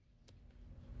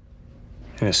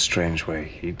In a strange way,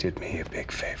 he did me a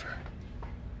big favor.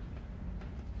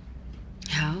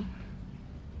 How?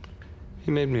 He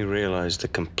made me realize the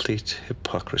complete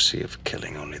hypocrisy of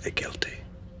killing only the guilty.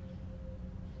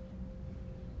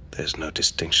 There's no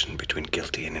distinction between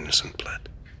guilty and innocent blood.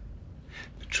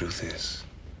 The truth is,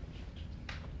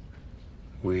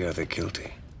 we are the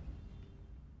guilty.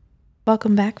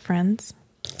 Welcome back, friends.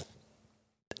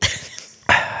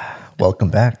 Welcome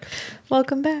back.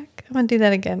 Welcome back. I'm going to do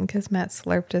that again because Matt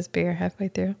slurped his beer halfway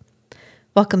through.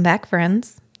 Welcome back,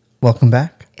 friends. Welcome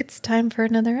back. It's time for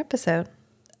another episode,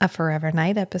 a Forever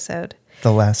Night episode.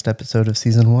 The last episode of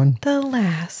season 1. The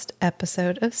last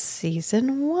episode of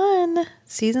season 1.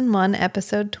 Season 1,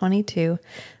 episode 22.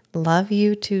 Love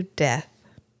You to Death.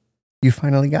 You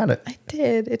finally got it. I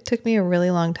did. It took me a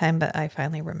really long time, but I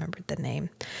finally remembered the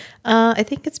name. I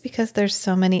think it's because there's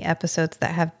so many episodes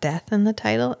that have death in the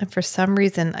title, and for some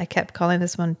reason I kept calling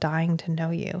this one Dying to Know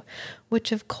You,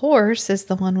 which of course is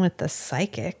the one with the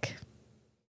psychic.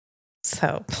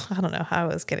 So I don't know how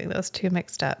I was getting those two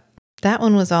mixed up. That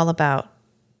one was all about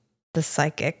the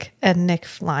psychic and Nick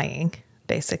flying,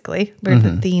 basically, were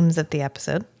the themes of the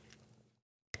episode.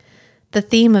 The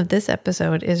theme of this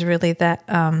episode is really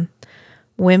that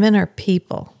women are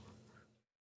people.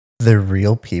 They're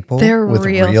real people with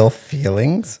real. real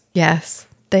feelings. Yes,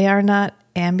 they are not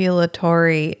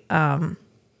ambulatory.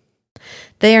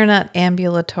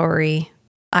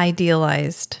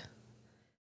 Idealized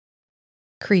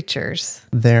creatures.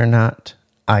 They're not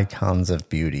icons of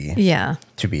beauty. Yeah,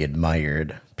 To be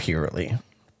admired purely.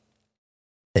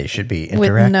 They should be with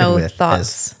interacted no with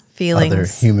thoughts, as feelings, other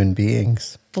human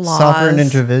beings. flaws.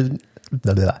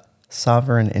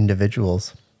 Sovereign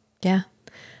individuals. Yeah.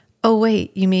 Oh,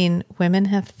 wait, you mean women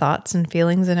have thoughts and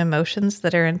feelings and emotions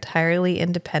that are entirely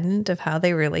independent of how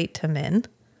they relate to men?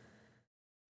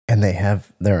 And they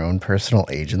have their own personal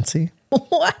agency.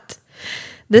 What?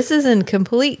 This is in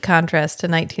complete contrast to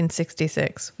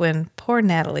 1966, when poor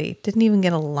Natalie didn't even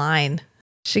get a line.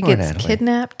 She Poor gets Natalie.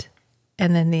 kidnapped,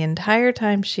 and then the entire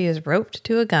time she is roped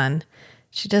to a gun,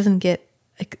 she doesn't get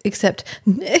except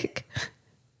Nick.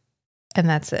 And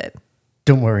that's it.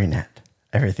 Don't worry, Nat.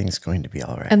 Everything's going to be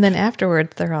all right. And then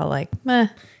afterwards, they're all like, meh,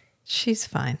 she's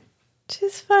fine.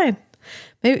 She's fine.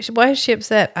 Maybe why is she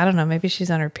upset? I don't know. Maybe she's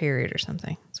on her period or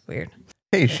something. It's weird.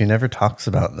 Hey, she never talks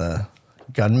about the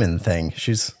gunman thing.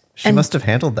 She must have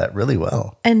handled that really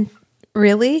well. And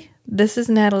really, this is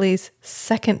Natalie's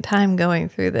second time going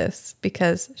through this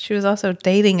because she was also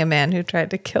dating a man who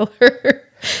tried to kill her.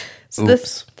 So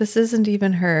Oops. this isn't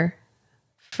even her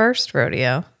first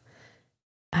rodeo.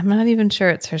 I'm not even sure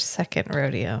it's her second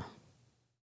rodeo.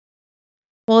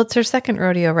 Well, it's her second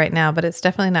rodeo right now, but it's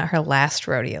definitely not her last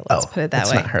rodeo. Let's put it that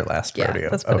way. It's not her last rodeo.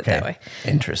 Let's put it that way.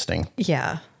 Interesting.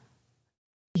 Yeah.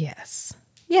 Yes.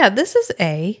 Yeah, this is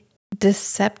a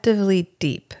deceptively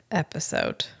deep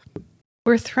episode.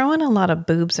 We're throwing a lot of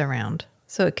boobs around,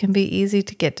 so it can be easy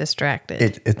to get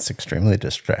distracted. It's extremely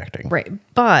distracting. Right.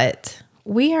 But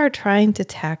we are trying to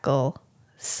tackle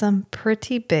some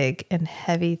pretty big and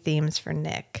heavy themes for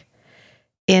Nick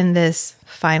in this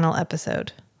final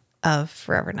episode of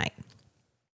Forever Night.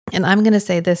 And I'm going to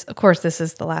say this, of course, this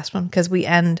is the last one because we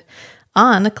end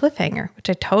on a cliffhanger, which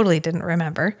I totally didn't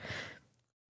remember.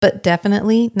 But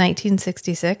definitely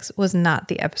 1966 was not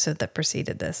the episode that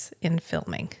preceded this in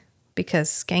filming because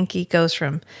Skanky goes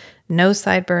from no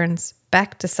sideburns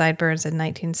back to sideburns in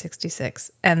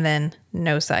 1966 and then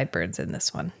no sideburns in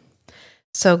this one.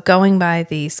 So going by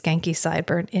the Skanky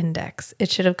Sideburn Index, it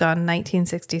should have gone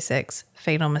 1966,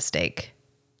 Fatal Mistake,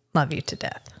 Love You to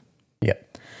Death.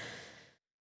 Yep.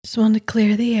 Just wanted to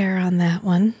clear the air on that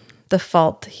one. The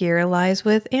fault here lies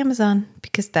with Amazon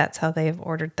because that's how they have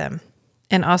ordered them.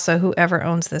 And also whoever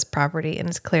owns this property and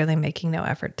is clearly making no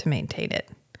effort to maintain it.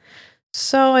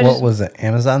 So was it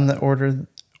Amazon that ordered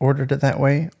it that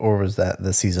way, or was that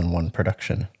the season 1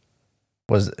 production?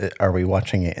 Are we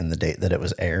watching it in the date that it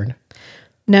was aired?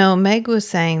 No, Meg was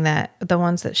saying that the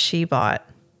ones that she bought,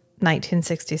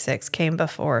 1966, came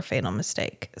before Fatal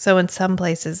Mistake. So in some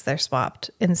places they're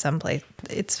swapped. In some places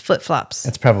it's flip-flops.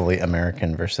 It's probably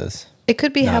American versus It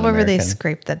could be however they non-American.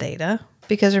 scrape the data.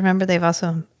 Because remember, they've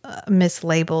also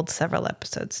mislabeled several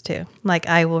episodes too. Like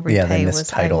I Will Repay they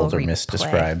was I Will mistitled or Replay.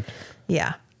 misdescribed.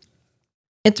 Yeah.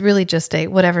 It's really just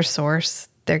whatever source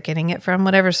they're getting it from,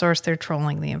 whatever source they're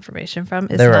trolling the information from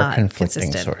is There not are conflicting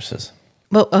consistent. sources.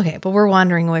 Well, okay, but we're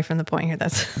wandering away from the point here.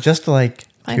 That's Just like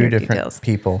Minor two different details.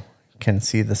 people can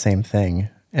see the same thing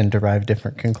and derive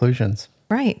different conclusions.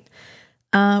 right.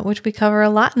 Which we cover a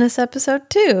lot in this episode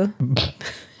too.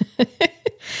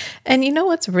 And you know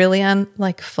what's really on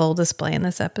like full display in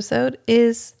this episode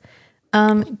is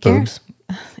Boobs.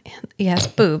 Yes,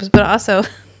 boobs, but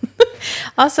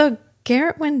also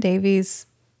Garrett Wynn Davies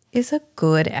is a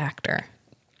good actor.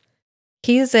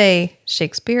 He is a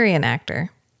Shakespearean actor.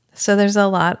 So there's a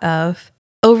lot of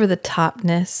over the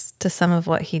topness to some of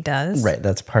what he does. Right.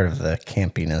 That's part of the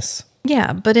campiness.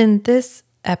 Yeah, but in this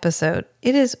episode,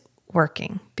 it is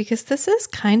working because this is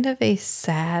kind of a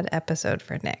sad episode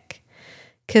for Nick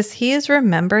because he is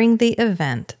remembering the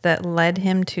event that led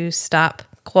him to stop,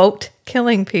 quote,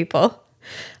 killing people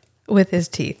with his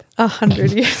teeth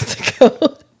 100 years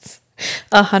ago.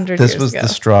 100 years ago. This was the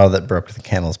straw that broke the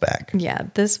camel's back. Yeah,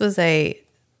 this was a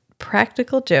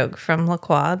practical joke from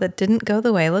Lacroix that didn't go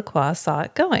the way Lacroix saw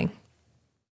it going.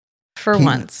 For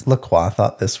once. Lacroix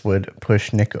thought this would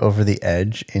push Nick over the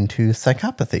edge into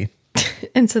psychopathy.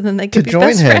 And so then they could be join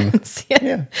best him. friends.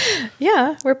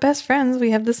 Yeah, we're best friends. We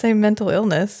have the same mental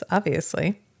illness,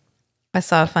 obviously. I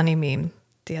saw a funny meme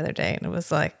the other day, and it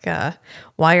was like,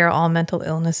 why are all mental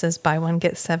illnesses buy one,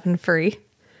 get 7 free?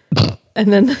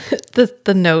 And then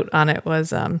the note on it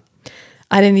was, I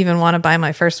didn't even want to buy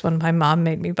my first one. My mom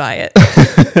made me buy it.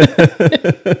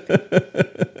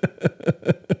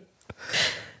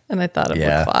 And I thought of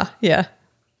Lacroix. Yeah.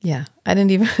 I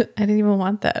didn't even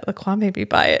want that. Lacroix made me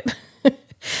buy it.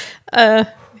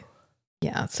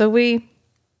 Yeah. So we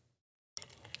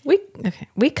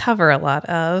cover a lot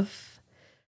of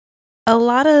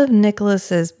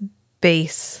Nicholas's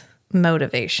base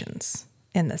motivations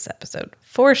in this episode,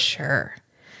 for sure.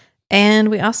 And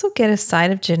we also get a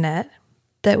side of Jeanette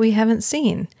that we haven't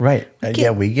seen. Right.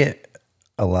 We get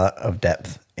a lot of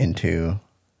depth into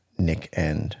Nick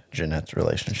and Jeanette's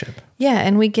relationship. Yeah,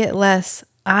 and we get less,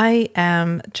 I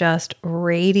am just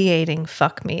radiating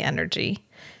fuck me energy,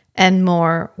 and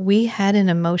more, we had an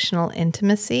emotional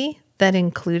intimacy that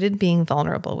included being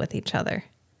vulnerable with each other.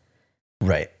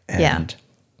 Right. And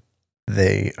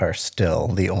they are still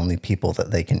the only people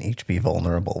that they can each be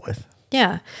vulnerable with.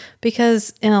 Yeah,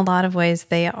 because in a lot of ways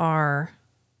they are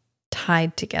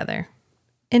tied together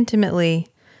intimately,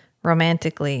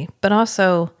 romantically, but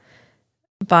also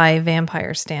by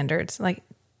vampire standards, like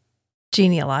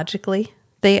genealogically.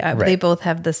 They both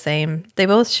have the same, they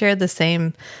both share the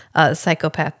same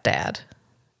psychopath dad.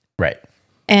 Right.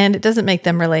 And it doesn't make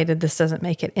them related. This doesn't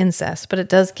make it incest, but it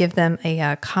does give them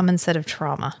a common set of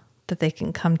trauma that they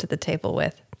can come to the table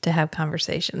with to have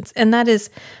conversations. And that is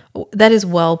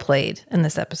well played in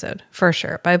this episode, for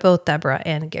sure, by both Deborah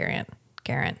and Garrett.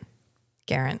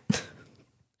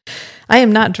 I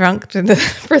am not drunk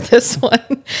for this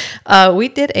one. We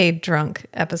did a drunk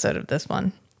episode of this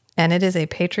one, and it is a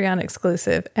Patreon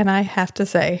exclusive. And I have to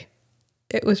say,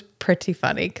 it was pretty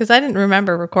funny because I didn't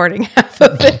remember recording half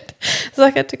of it. So I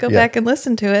had to go back and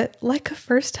listen to it like a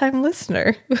first-time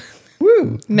listener.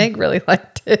 Woo! Meg really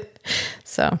liked it.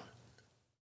 So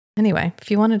anyway,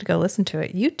 if you wanted to go listen to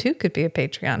it, you too could be a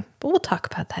Patreon. But we'll talk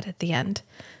about that at the end.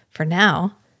 For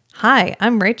now, hi,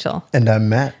 I'm Rachel. And I'm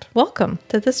Matt. Welcome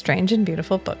to the Strange and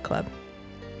Beautiful Book Club.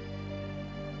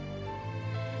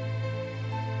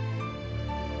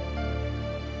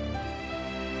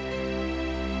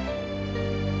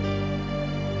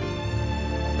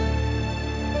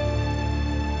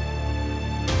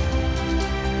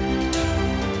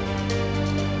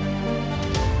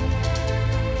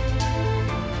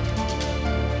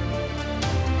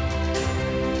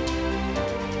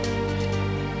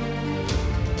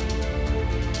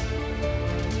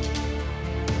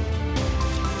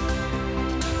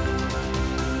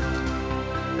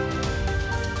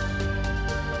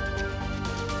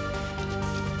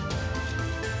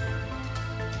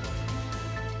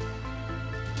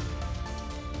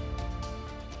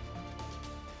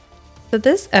 So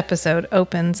this episode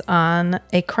opens on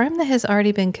a crime that has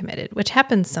already been committed, which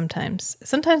happens sometimes.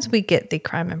 Sometimes we get the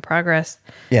crime in progress.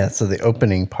 Yeah, so the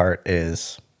opening part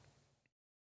is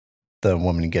the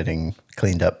woman getting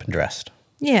cleaned up and dressed.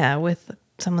 Yeah, with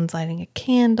someone's lighting a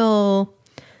candle,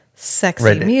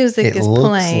 sexy music is playing. It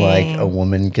looks like a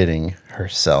woman getting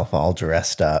herself all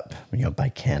dressed up, by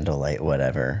candlelight,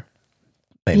 whatever.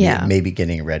 Maybe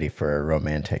getting ready for a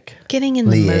romantic getting in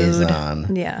liaison. The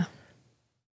mood. Yeah.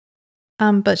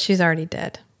 But she's already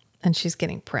dead, and she's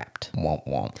getting prepped. Womp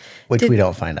womp. Which we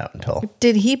don't find out until.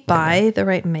 Did he buy the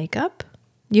right makeup?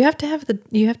 You have to have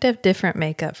different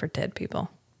makeup for dead people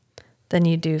than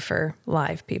you do for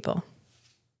live people.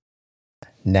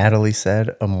 Natalie said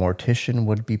a mortician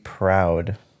would be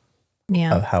proud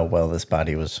of how well this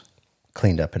body was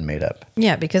cleaned up and made up.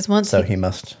 Yeah, because he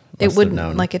must it wouldn't have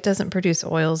known. like it doesn't produce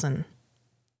oils and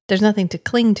there's nothing to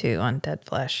cling to on dead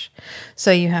flesh, so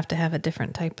you have to have a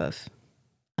different type of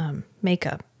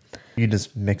makeup. You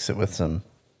just mix it with some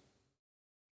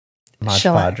Mod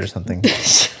Podge or something.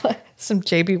 Some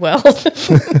JB Weld.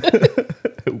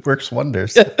 It works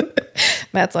wonders.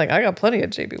 Matt's like, I got plenty of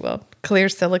JB Weld. Clear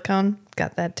silicone,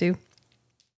 got that too.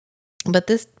 But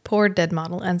this poor dead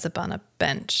model ends up on a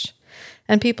bench.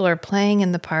 And people are playing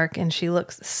in the park, and she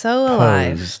looks so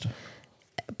alive,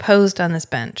 posed on this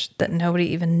bench, that nobody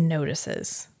even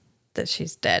notices that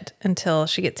she's dead until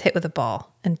she gets hit with a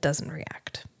ball and doesn't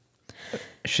react.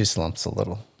 She slumps a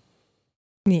little.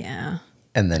 Yeah.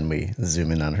 And then we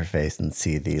zoom in on her face and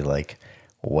see the like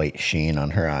white sheen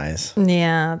on her eyes.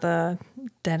 Yeah, the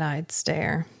dead-eyed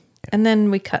stare. And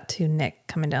then we cut to Nick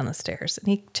coming down the stairs, and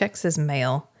he checks his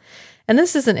mail. And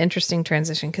this is an interesting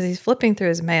transition because he's flipping through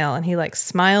his mail, and he like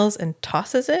smiles and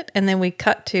tosses it. And then we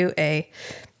cut to a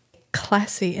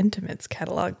Classy Intimates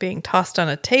catalog being tossed on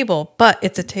a table, but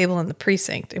it's a table in the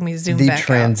precinct, and we zoom back out. The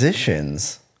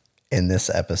transitions in this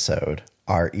episode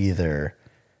are either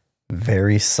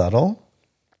very subtle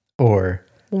or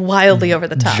Wildly over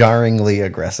the top. jarringly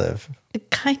aggressive.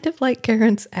 Kind of like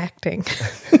Karen's acting.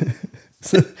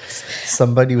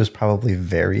 Somebody was probably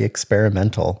very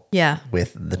experimental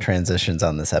with the transitions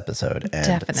on this episode. And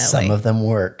Definitely. Some of them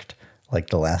worked, like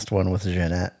the last one with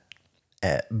Jeanette.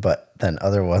 But then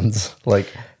other ones, like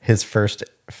his first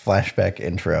flashback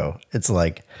intro, it's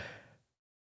like,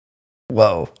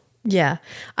 whoa. Yeah.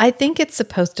 I think it's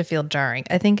supposed to feel jarring.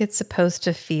 I think it's supposed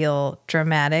to feel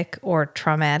dramatic or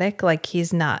traumatic. Like he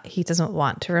doesn't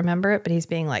want to remember it, but he's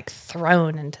being like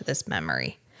thrown into this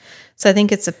memory. So I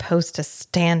think it's supposed to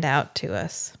stand out to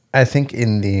us. I think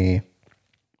in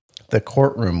the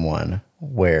courtroom one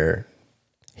where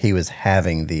he was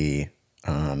having the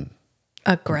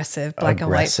aggressive black and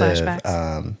white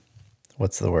flashbacks.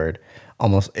 What's the word?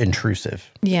 Almost intrusive.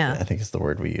 Yeah. I think is the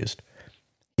word we used.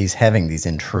 He's having these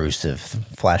intrusive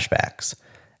flashbacks.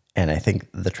 And I think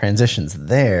the transitions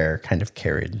there kind of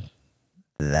carried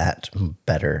that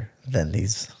better than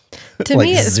these to like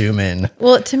me, zoom in.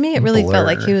 Well, to me, it really blur. felt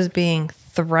like he was being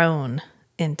thrown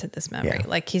into this memory. Yeah.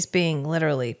 Like he's being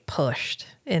literally pushed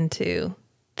into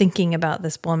thinking about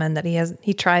this woman that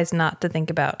he tries not to think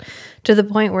about, to the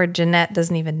point where Jeanette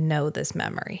doesn't even know this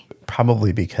memory.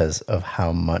 Probably because of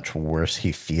how much worse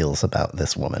he feels about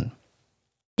this woman.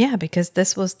 Yeah, because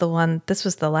this was the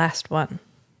last one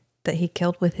that he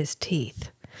killed with his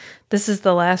teeth. This is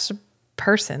the last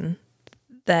person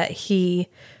that he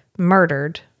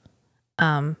murdered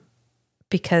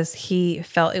because he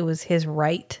felt it was his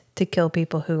right to kill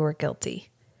people who were guilty.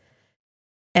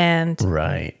 And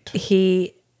right.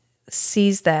 He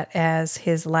sees that as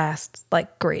his last,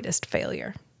 like, greatest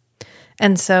failure.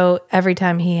 And so every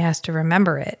time he has to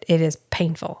remember it, it is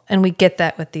painful. And we get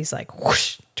that with these like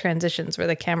whoosh transitions where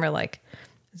the camera like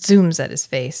zooms at his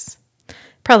face.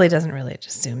 Probably doesn't really, it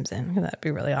just zooms in. That'd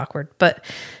be really awkward. But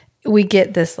we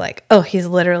get this like, oh, he's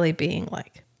literally being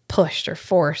like pushed or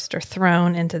forced or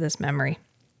thrown into this memory.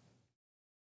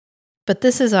 But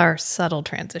this is our subtle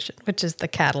transition, which is the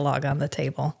catalog on the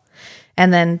table.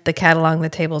 And then the catalog on the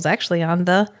table is actually on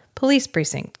the police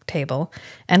precinct table.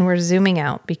 And we're zooming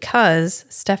out because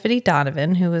Stephanie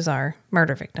Donovan, who was our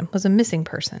murder victim, was a missing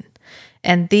person.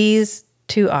 And these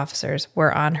two officers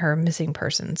were on her missing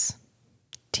persons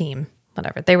team,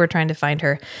 whatever. They were trying to find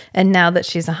her. And now that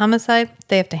she's a homicide,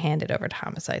 they have to hand it over to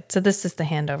homicide. So this is the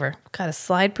handover. Got a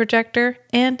slide projector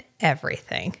and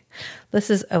everything. This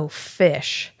is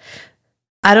fish.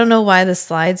 I don't know why the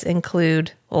slides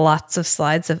include lots of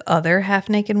slides of other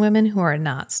half-naked women who are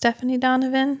not Stephanie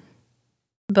Donovan,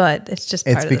 but it's just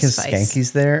part of the spice. It's because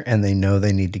Skanky's there and they know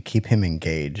they need to keep him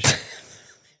engaged.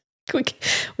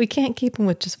 We can't keep him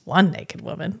with just one naked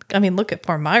woman. I mean, look at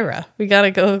poor Myra. We got to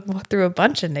go through a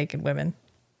bunch of naked women.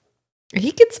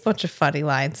 He gets a bunch of funny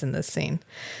lines in this scene.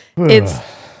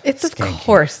 It's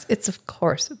of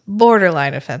course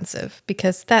borderline offensive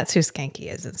because that's who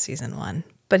Skanky is in season 1.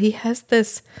 But he has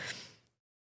this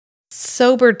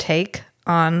sober take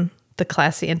on the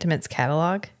Classy Intimates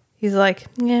catalog. He's like,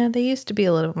 yeah, they used to be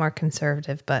a little more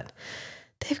conservative, but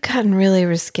they've gotten really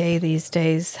risque these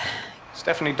days.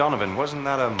 Stephanie Donovan, wasn't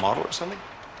that a model or something?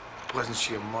 Wasn't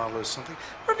she a model or something?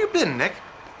 Where have you been, Nick?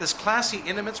 Does Classy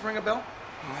Intimates ring a bell?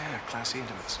 Oh, yeah, Classy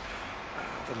Intimates.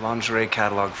 The lingerie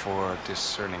catalog for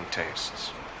discerning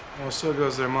tastes. Well, so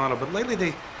goes their motto, but lately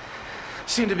they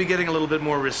seem to be getting a little bit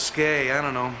more risque. I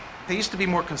don't know. They used to be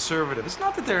more conservative. It's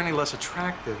not that they're any less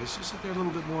attractive. It's just that they're a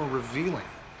little bit more revealing.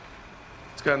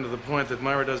 It's gotten to the point that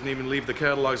Myra doesn't even leave the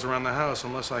catalogs around the house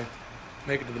unless I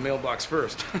make it to the mailbox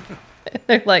first.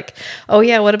 They're like, oh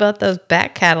yeah, what about those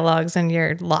back catalogs in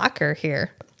your locker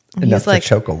here? And Enough he's like, to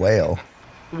choke a whale.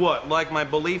 What, like my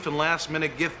belief in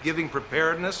last-minute gift-giving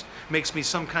preparedness makes me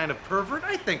some kind of pervert?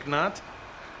 I think not.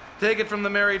 Take it from the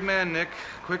married man, Nick.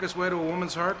 Quickest way to a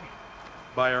woman's heart?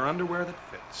 Buy her underwear that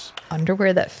fits.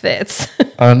 Underwear that fits.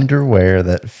 Underwear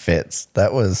that fits.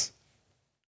 That was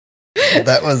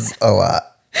a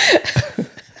lot.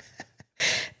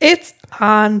 It's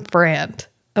on brand.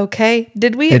 Okay?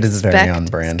 Did we It is very expect on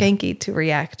brand. Skanky to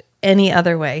react any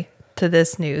other way to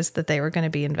this news that they were going to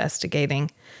be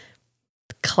investigating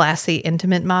classy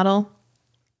intimate model?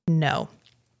 No.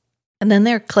 And then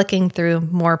they're clicking through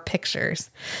more pictures.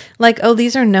 Like, oh,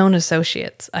 these are known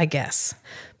associates, I guess.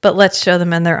 But let's show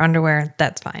them in their underwear.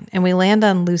 That's fine. And we land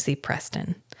on Lucy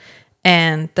Preston.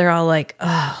 And they're all like,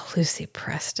 oh, Lucy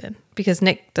Preston. Because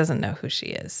Nick doesn't know who she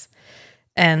is.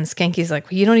 And Skanky's like,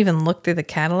 well, you don't even look through the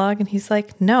catalog? And he's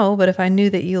like, no, but if I knew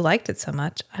that you liked it so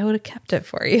much, I would have kept it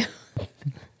for you.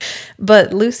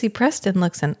 But Lucy Preston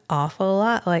looks an awful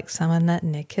lot like someone that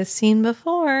Nick has seen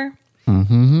before.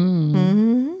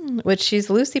 Which she's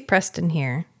Lucy Preston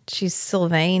here. She's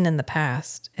Sylvain in the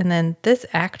past. And then this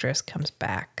actress comes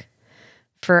back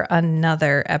for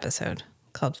another episode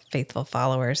called Faithful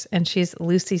Followers. And she's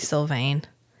Lucy Sylvain.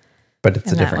 But it's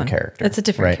a in that different one. character. It's a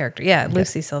different right? character. Yeah,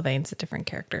 Lucy Sylvain's a different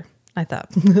character. I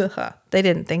thought, they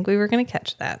didn't think we were going to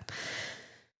catch that.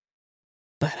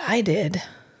 But I did.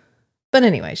 But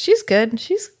anyway, she's good.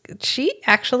 She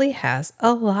actually has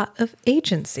a lot of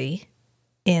agency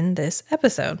in this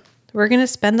episode. We're going to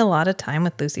spend a lot of time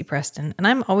with Lucy Preston, and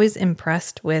I'm always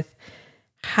impressed with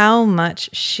how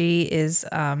much she is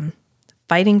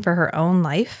fighting for her own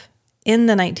life in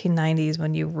the 1990s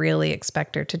when you really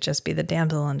expect her to just be the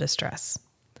damsel in distress.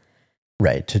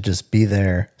 Right, to just be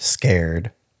there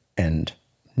scared and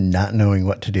not knowing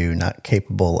what to do, not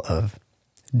capable of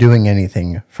doing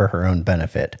anything for her own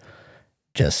benefit,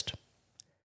 just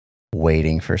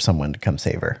waiting for someone to come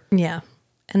save her. Yeah.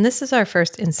 And this is our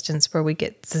first instance where we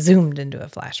get zoomed into a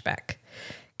flashback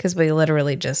because we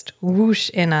literally just whoosh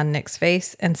in on Nick's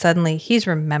face and suddenly he's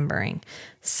remembering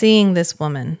seeing this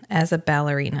woman as a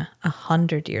ballerina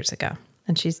 100 years ago.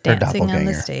 And she's dancing on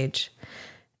the stage.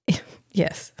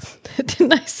 Yes.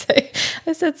 Didn't I say?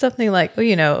 I said something like,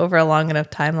 well, over a long enough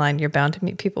timeline, you're bound to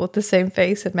meet people with the same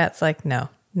face. And Matt's like, no,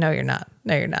 you're not.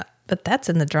 No, you're not. But that's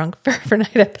in the Drunk Forever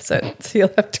Night episode. So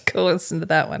you'll have to go listen to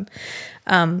that one.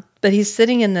 But he's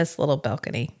sitting in this little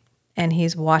balcony and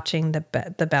he's watching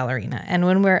the ballerina. And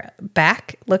when we're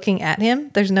back looking at him,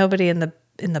 there's nobody in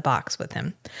the box with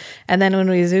him. And then when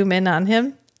we zoom in on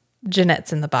him,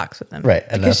 Jeanette's in the box with him. Right.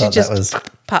 And because I she thought just that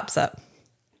was, pops up.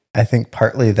 I think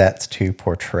partly that's to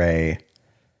portray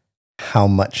how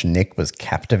much Nick was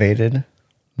captivated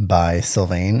by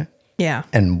Sylvain. Yeah.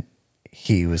 And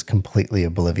he was completely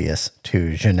oblivious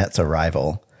to Jeanette's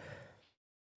arrival,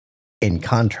 in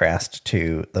contrast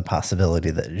to the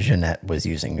possibility that Jeanette was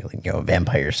using,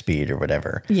 vampire speed or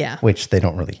whatever. Yeah. Which they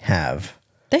don't really have.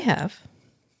 They have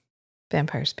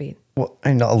vampire speed. Well,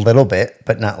 I know a little bit,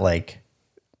 but not like,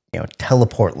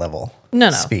 teleport level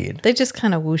speed. They just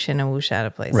kind of whoosh in and whoosh out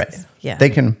of places. Right. Yeah. They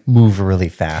can move really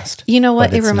fast. You know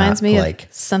what? But It reminds me like,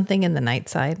 of something in The Night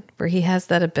Side where he has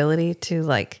that ability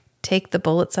to take the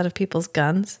bullets out of people's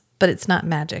guns, but it's not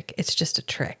magic. It's just a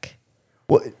trick.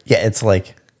 Well, yeah, it's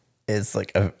like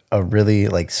a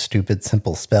really stupid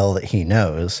simple spell that he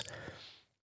knows.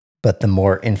 But the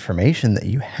more information that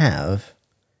you have,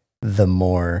 the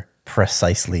more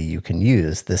precisely you can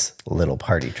use this little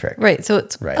party trick. Right. So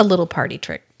it's a little party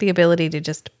trick. The ability to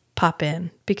just pop in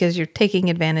because you're taking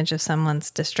advantage of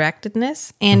someone's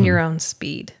distractedness and your own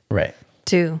speed. Right.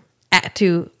 To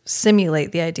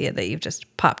simulate the idea that you've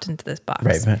just popped into this box.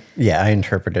 Right. But yeah, I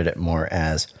interpreted it more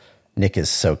as Nick is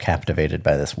so captivated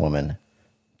by this woman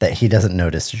that he doesn't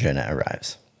notice Jeanette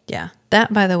arrives. Yeah.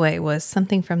 That, by the way, was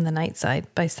Something from the Night Side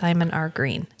by Simon R.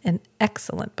 Green. An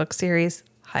excellent book series.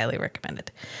 Highly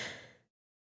recommended.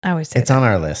 I always say it's on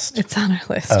our list. It's on our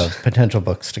list of potential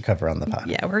books to cover on the pod.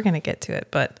 Yeah, we're going to get to it.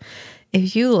 But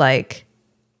if you like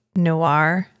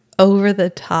noir, over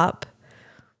the top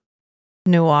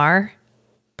noir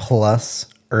plus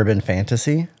urban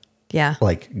fantasy, yeah,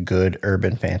 like good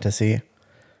urban fantasy,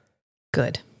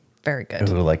 good, very good.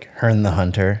 Ooh, like Hearn the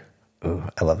Hunter. Ooh,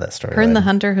 I love that story. Hearn the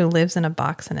Hunter who lives in a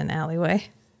box in an alleyway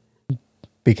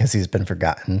because he's been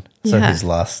forgotten, so he's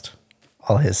lost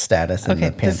all his status in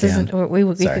the pantheon. This isn't.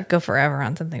 We could go forever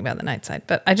on something about the Night Side,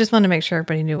 but I just wanted to make sure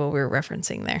everybody knew what we were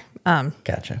referencing there.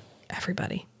 Gotcha.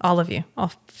 Everybody, all of you,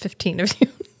 all 15 of you.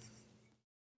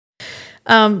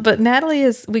 But Natalie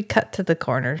we cut to the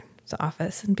coroner's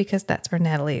office, and because that's where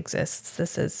Natalie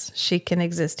exists, she can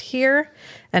exist here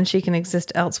and she can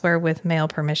exist elsewhere with male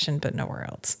permission, but nowhere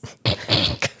else.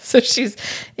 So she's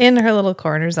in her little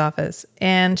coroner's office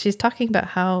and she's talking about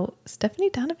how Stephanie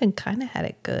Donovan kind of had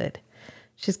it good.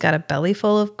 She's got a belly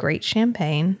full of great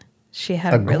champagne. She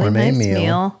had a really nice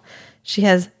meal. She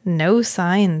has no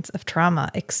signs of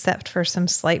trauma except for some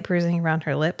slight bruising around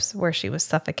her lips where she was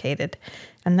suffocated.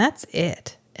 And that's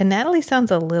it. And Natalie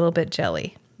sounds a little bit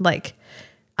jelly. Like,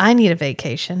 I need a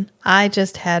vacation. I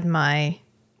just had my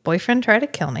boyfriend try to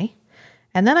kill me.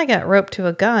 And then I got roped to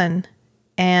a gun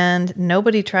and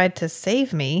nobody tried to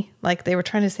save me. Like, they were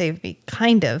trying to save me,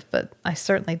 kind of, but I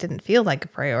certainly didn't feel like a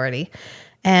priority.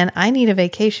 And I need a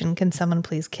vacation. Can someone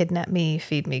please kidnap me,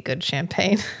 feed me good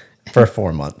champagne? For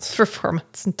 4 months. For 4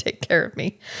 months and take care of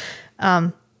me.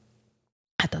 I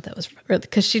thought that was really,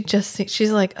 because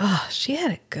she's like, oh, she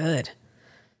had it good.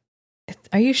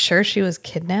 Are you sure she was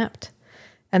kidnapped?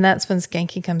 And that's when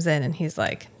Skanky comes in and he's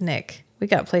like, Nick, we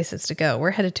got places to go.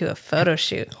 We're headed to a photo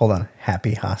shoot. Hold on.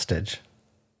 Happy hostage.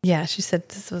 Yeah, she said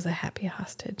this was a happy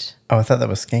hostage. Oh, I thought that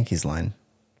was Skanky's line.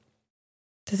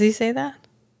 Does he say that?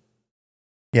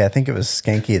 Yeah, I think it was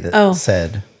Skanky that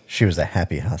said she was a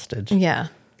happy hostage. Yeah,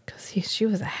 because she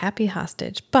was a happy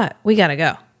hostage. But we got to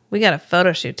go. We got a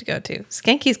photo shoot to go to.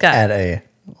 Skanky's got... At a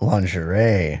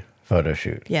lingerie photo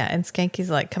shoot. Yeah, and Skanky's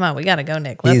like, come on, we got to go,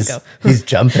 Nick. Let's go. He's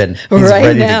jumping. He's right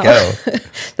ready now. to go.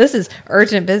 This is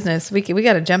urgent business. We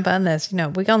got to jump on this. You know,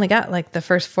 we only got like the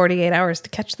first 48 hours to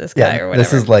catch this guy or whatever.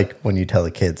 This is like when you tell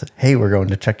the kids, hey, we're going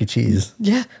to Chuck E. Cheese.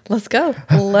 Yeah, let's go.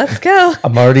 Let's go.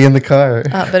 I'm already in the car.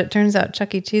 But it turns out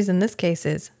Chuck E. Cheese in this case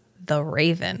is the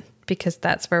Raven, because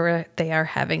that's where they are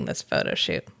having this photo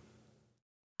shoot.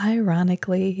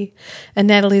 Ironically. And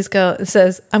Natalie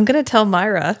says, I'm going to tell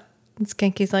Myra. And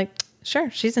Skanky's like, sure,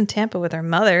 she's in Tampa with her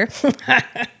mother.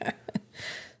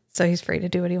 So he's free to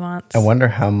do what he wants. I wonder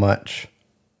how much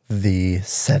the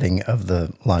setting of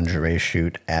the lingerie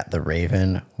shoot at the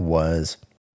Raven was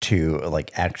to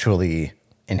like actually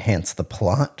enhance the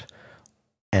plot,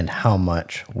 and how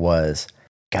much was,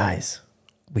 guys,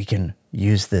 we can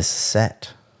use this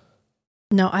set.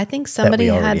 No, I think somebody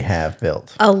that we already had have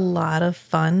built a lot of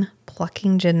fun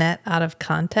plucking Jeanette out of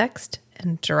context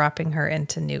and dropping her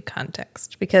into new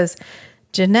context, because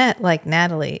Jeanette, like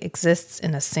Natalie, exists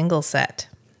in a single set.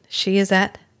 She is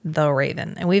at the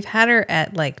Raven, and we've had her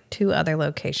at like 2 other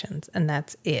locations, and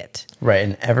that's it. Right,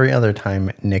 and every other time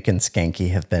Nick and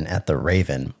Skanky have been at the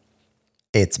Raven,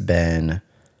 it's been,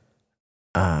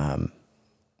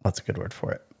 what's a good word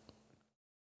for it?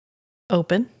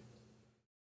 Open.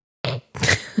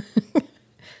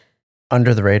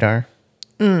 Under the radar,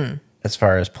 as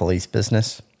far as police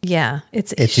business. Yeah,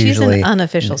 she's usually an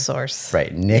unofficial source.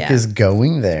 Right. Nick is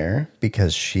going there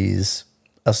because she's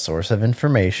a source of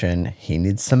information. He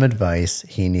needs some advice.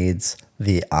 He needs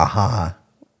the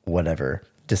whatever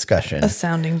discussion. A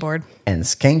sounding board. And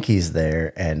Skanky's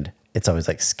there, and it's always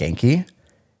like, Skanky,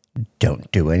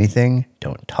 don't do anything.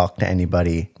 Don't talk to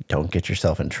anybody. Don't get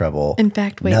yourself in trouble. In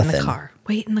fact, wait in the Nothing. car.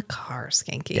 Wait in the car,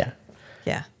 Skanky. Yeah.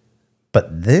 Yeah.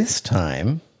 But this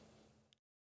time,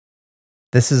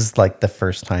 this is like the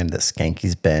first time that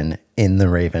Skanky's been in the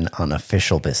Raven on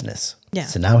official business. Yeah.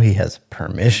 So now he has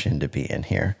permission to be in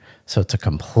here. So it's a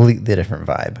completely different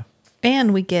vibe.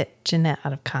 And we get Jeanette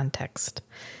out of context.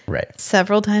 Right.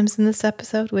 Several times in this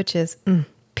episode, which is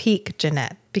peak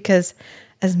Jeanette. Because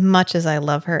as much as I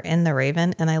love her in the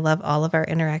Raven, and I love all of our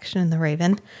interaction in the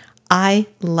Raven, I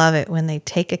love it when they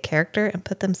take a character and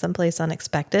put them someplace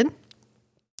unexpected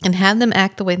and have them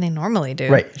act the way they normally do.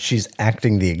 Right. She's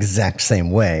acting the exact same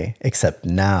way, except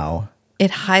now. It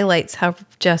highlights how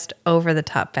just over the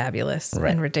top fabulous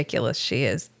Right. and ridiculous she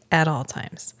is at all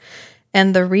times.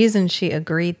 And the reason she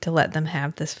agreed to let them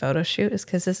have this photo shoot is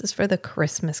because this is for the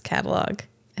Christmas catalog.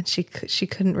 And she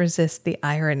couldn't resist the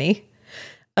irony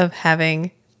of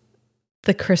having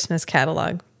the Christmas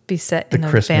catalog be set in a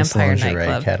Christmas vampire lingerie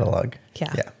nightclub. catalog.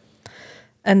 Yeah. Yeah.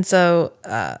 And so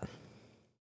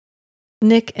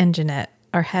Nick and Jeanette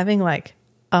are having like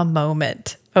a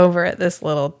moment over at this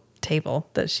little table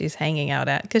that she's hanging out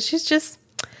at, because she's just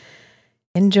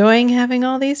enjoying having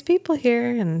all these people here,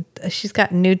 and she's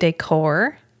got new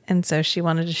decor, and so she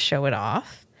wanted to show it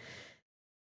off.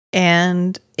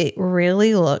 And it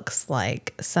really looks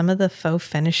like some of the faux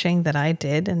finishing that I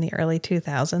did in the early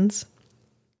 2000s,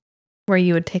 where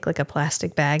you would take like a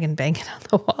plastic bag and bang it on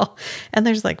the wall, and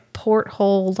there's like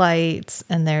porthole lights,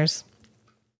 and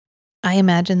I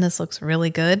imagine this looks really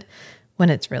good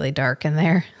when it's really dark in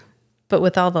there. But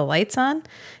with all the lights on,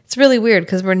 it's really weird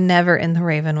because we're never in the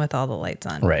Raven with all the lights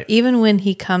on. Right. Even when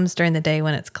he comes during the day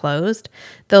when it's closed,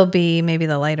 there'll be maybe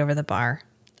the light over the bar,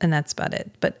 and that's about it.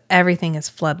 But everything is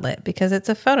floodlit because it's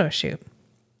a photo shoot.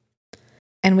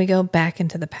 And we go back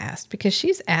into the past because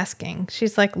she's asking.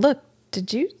 She's like, look,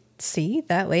 did you see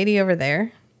that lady over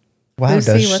there? Wow.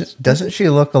 Lucy, Doesn't she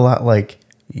look a lot like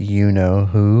you know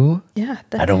who. Yeah.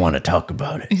 I don't want to talk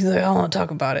about it. He's like, I don't want to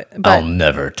talk about it. I'll But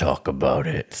never talk about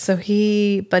it.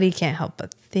 but he can't help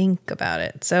but think about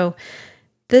it. So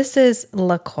this is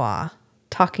LaCroix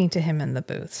talking to him in the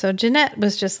booth. So Jeanette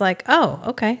was just like, oh,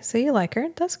 okay. So you like her.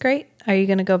 That's great. Are you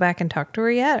going to go back and talk to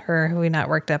her yet? Or have we not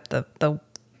worked up the balls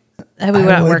I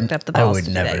would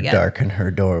to never that yet? darken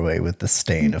her doorway with the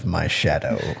stain of my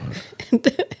shadow.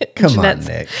 Come on,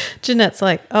 Nick. Jeanette's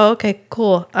like, oh, okay,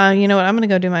 cool. You know what? I'm going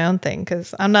to go do my own thing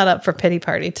because I'm not up for pity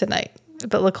party tonight.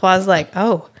 But LaCroix's like,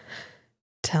 oh,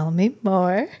 tell me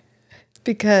more.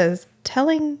 Because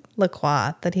telling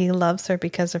LaCroix that he loves her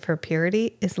because of her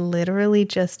purity is literally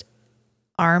just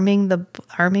arming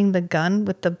the gun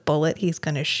with the bullet he's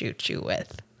going to shoot you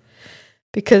with.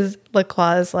 Because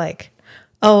LaCroix is like,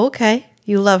 oh, okay,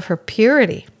 you love her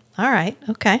purity. All right,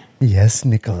 okay. Yes,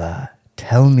 Nicola.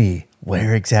 Tell me,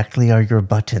 where exactly are your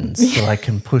buttons so I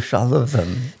can push all of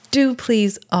them? Do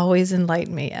please always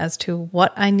enlighten me as to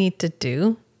what I need to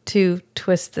do to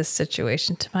twist this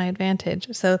situation to my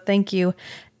advantage. So thank you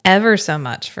ever so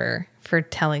much for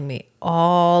telling me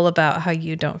all about how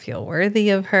you don't feel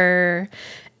worthy of her.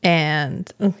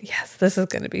 And yes, this is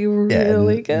going to be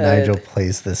really good. Nigel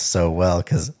plays this so well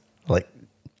because, like,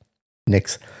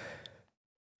 Nick's,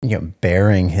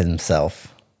 bearing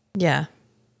himself. Yeah.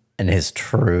 And his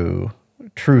true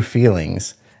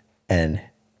feelings, and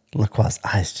LaCroix's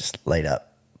eyes just light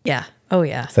up. Yeah. Oh,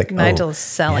 yeah. It's like, Nigel's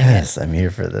selling yes, I'm here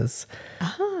for this.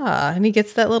 and he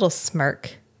gets that little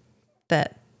smirk,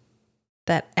 that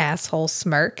asshole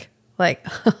smirk. Like,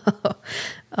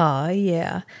 oh,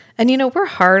 yeah. And, we're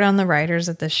hard on the writers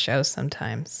of this show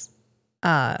sometimes.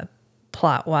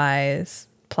 Plot-wise,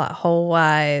 plot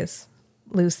hole-wise,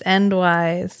 loose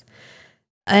end-wise.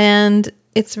 And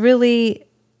it's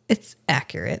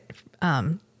accurate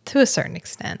to a certain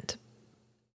extent.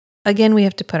 Again, we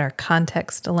have to put our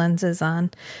context lenses on.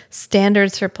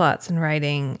 Standards for plots and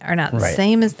writing are not the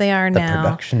same as they are now. The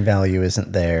production value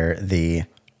isn't there. The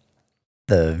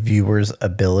viewer's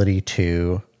ability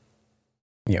to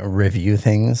review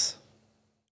things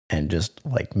and just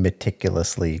like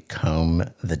meticulously comb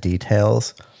the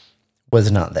details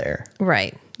was not there.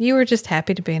 Right. You were just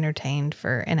happy to be entertained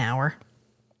for an hour.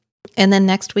 And then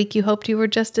next week you hoped you were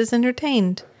just as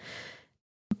entertained.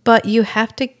 But you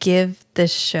have to give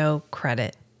this show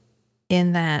credit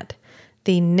in that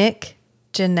the Nick,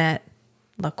 Jeanette,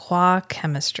 LaCroix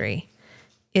chemistry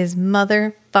is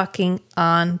motherfucking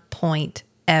on point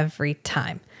every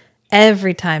time.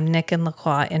 Every time Nick and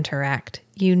LaCroix interact,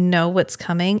 you know what's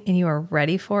coming and you are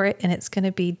ready for it, and it's going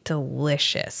to be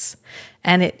delicious.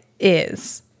 And it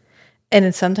is.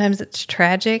 And sometimes it's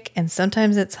tragic, and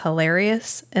sometimes it's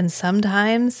hilarious, and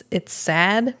sometimes it's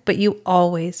sad, but you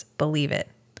always believe it.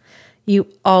 You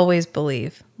always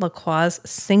believe LaCroix's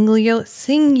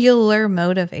singular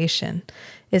motivation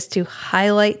is to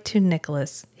highlight to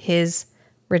Nicholas his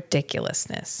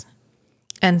ridiculousness.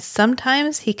 And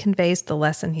sometimes he conveys the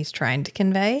lesson he's trying to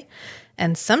convey,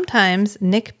 and sometimes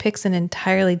Nick picks an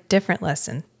entirely different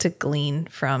lesson to glean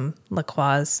from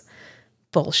LaCroix's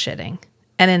bullshitting.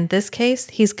 And in this case,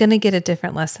 he's going to get a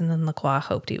different lesson than LaCroix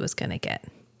hoped he was going to get.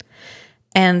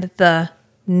 And the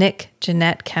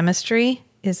Nick-Jeanette chemistry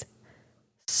is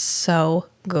so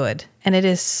good. And it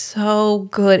is so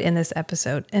good in this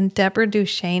episode. And Deborah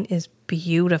Duchesne is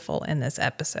beautiful in this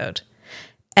episode.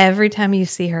 Every time you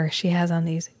see her, she has on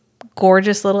these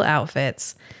gorgeous little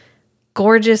outfits,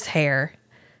 gorgeous hair.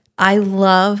 I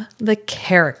love the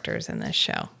characters in this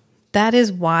show. That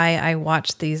is why I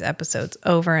watch these episodes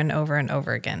over and over and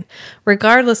over again.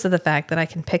 Regardless of the fact that I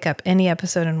can pick up any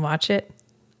episode and watch it,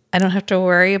 I don't have to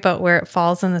worry about where it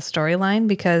falls in the storyline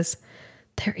because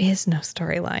there is no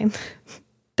storyline.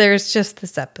 There's just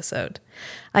this episode.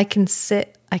 I can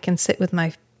sit with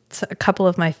a couple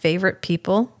of my favorite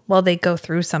people while they go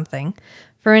through something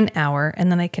for an hour,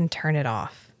 and then I can turn it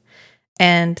off.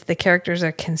 And the characters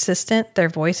are consistent. Their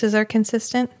voices are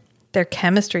consistent. Their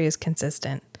chemistry is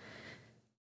consistent.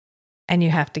 And you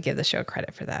have to give the show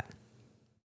credit for that.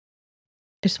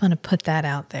 I just want to put that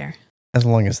out there. As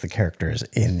long as the character is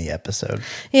in the episode.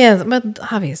 Yeah, but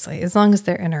obviously, as long as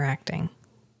they're interacting.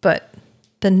 But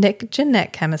the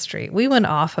Nick-Jeanette chemistry, we went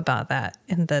off about that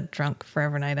in the Drunk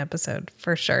Forever Night episode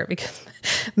for sure. Because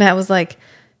Matt was like,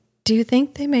 do you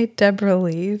think they made Deborah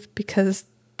leave because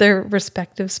their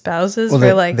respective spouses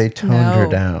were like, they toned her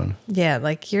down. Yeah,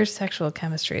 like your sexual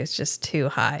chemistry is just too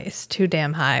high. It's too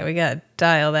damn high. We got to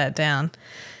dial that down.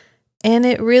 And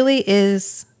it really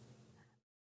is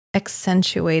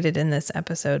accentuated in this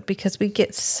episode because we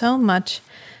get so much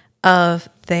of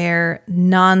their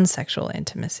non-sexual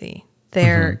intimacy,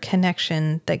 their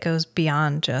connection that goes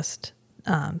beyond just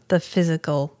the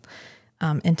physical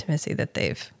intimacy that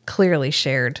they've clearly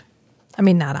shared. I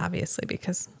mean, not obviously,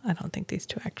 because I don't think these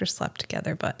two actors slept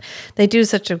together, but they do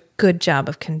such a good job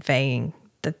of conveying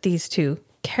that these two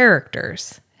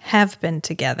characters have been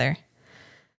together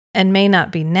and may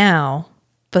not be now,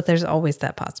 but there's always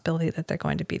that possibility that they're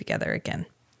going to be together again.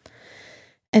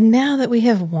 And now that we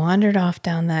have wandered off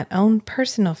down that own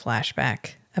personal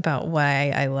flashback about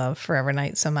why I love Forever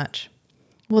Night so much,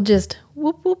 we'll just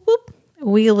whoop, whoop, whoop,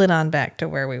 wheel it on back to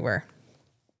where we were.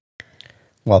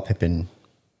 While Pippin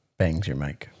bangs your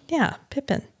mic. Yeah,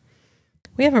 Pippin.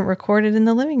 We haven't recorded in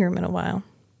the living room in a while.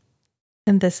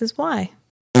 And this is why.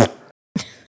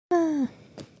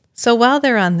 So while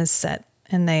they're on this set,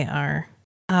 and they are,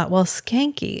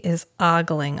 Skanky is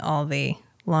ogling all the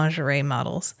lingerie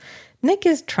models. Nick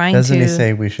is trying Doesn't to... he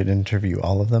say we should interview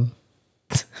all of them?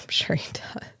 I'm sure he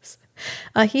does.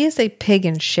 He is a pig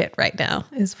in shit right now,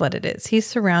 is what it is. He's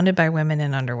surrounded by women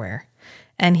in underwear.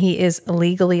 And he is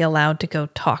legally allowed to go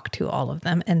talk to all of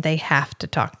them, and they have to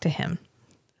talk to him.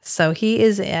 So he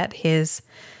is at his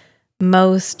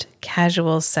most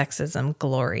casual sexism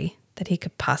glory that he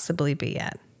could possibly be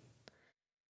at.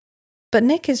 But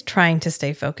Nick is trying to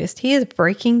stay focused. He is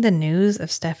breaking the news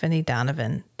of Stephanie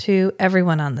Donovan to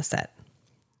everyone on the set.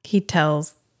 He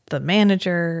tells the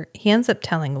manager, he ends up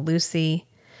telling Lucy,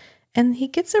 and he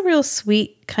gets a real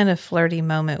sweet kind of flirty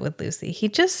moment with Lucy. He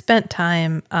just spent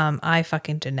time I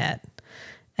fucking Jeanette.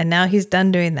 And now he's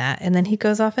done doing that. And then he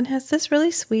goes off and has this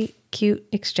really sweet, cute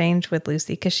exchange with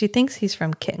Lucy because she thinks he's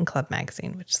from Kitten Club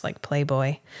magazine, which is like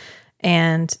Playboy.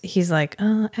 And he's like,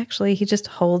 actually, he just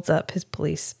holds up his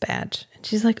police badge. And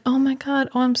she's like, oh my God,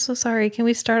 oh, I'm so sorry. Can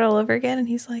we start all over again? And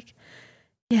he's like,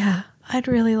 yeah, I'd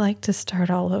really like to start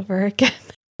all over again.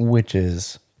 Which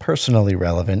is personally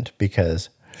relevant because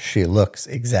she looks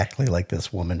exactly like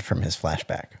this woman from his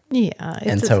flashback.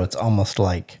 Yeah. So it's almost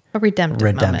like a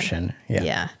redemption moment.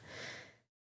 Yeah.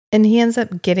 And he ends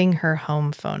up getting her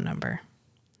home phone number.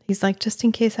 He's like, just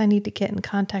in case I need to get in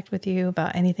contact with you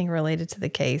about anything related to the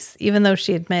case, even though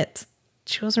she admits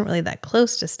she wasn't really that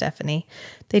close to Stephanie.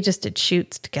 They just did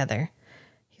shoots together.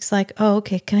 He's like, oh,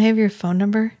 okay, can I have your phone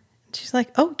number? And she's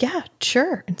like, oh, yeah,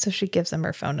 sure. And so she gives him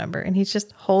her phone number, and he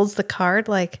just holds the card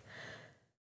like,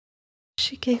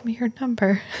 she gave me her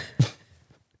number.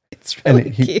 It's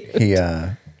really cute. He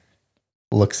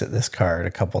looks at this card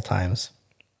a couple times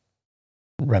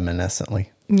reminiscently.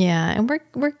 Yeah, and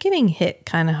we're getting hit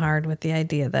kind of hard with the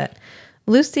idea that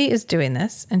Lucy is doing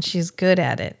this and she's good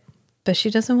at it, but she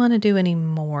doesn't want to do any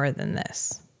more than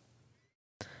this.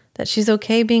 That she's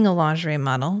okay being a lingerie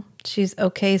model. She's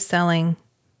okay selling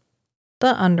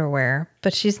the underwear,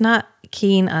 but she's not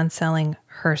keen on selling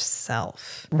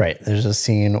herself. Right. There's a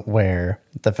scene where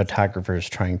the photographer is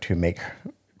telling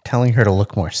her to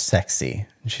look more sexy.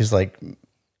 And she's like,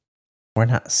 we're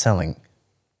not selling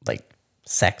like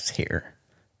sex here.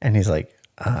 And he's like,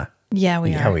 yeah,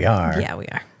 we are. Yeah, we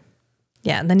are.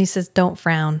 Yeah. And then he says, don't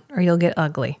frown or you'll get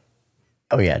ugly.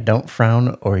 Oh yeah. Don't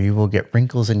frown or you will get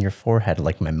wrinkles in your forehead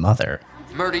like my mother.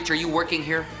 Murdich, are you working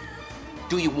here?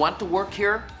 Do you want to work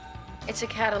here? It's a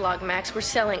catalog, Max. We're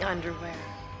selling underwear.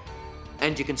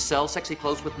 And you can sell sexy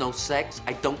clothes with no sex?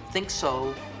 I don't think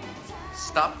so.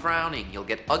 Stop frowning. You'll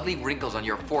get ugly wrinkles on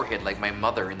your forehead like my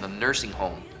mother in the nursing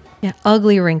home. Yeah,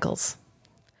 ugly wrinkles.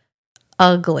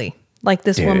 Ugly. Like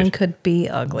this woman could be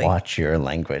ugly. Watch your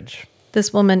language.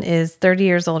 This woman is 30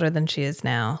 years older than she is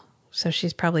now. So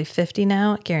she's probably 50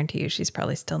 now. I guarantee you she's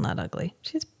probably still not ugly.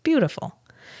 She's beautiful.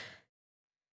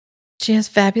 She has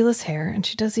fabulous hair, and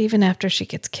she does even after she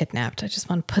gets kidnapped. I just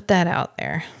want to put that out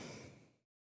there.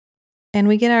 And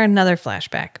we get another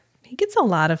flashback. He gets a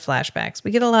lot of flashbacks. We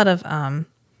get a lot of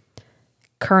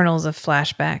kernels of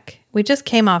flashback. We just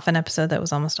came off an episode that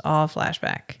was almost all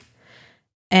flashback.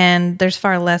 And there's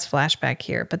far less flashback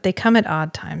here, but they come at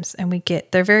odd times, and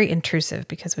they're very intrusive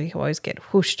because we always get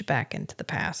whooshed back into the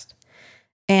past.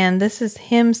 And this is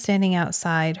him standing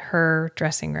outside her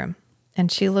dressing room, and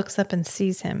she looks up and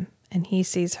sees him, and he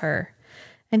sees her,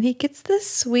 and he gets this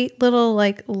sweet little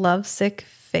like lovesick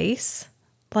face,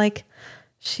 like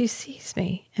she sees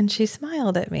me and she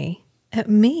smiled at me. At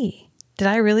me. Did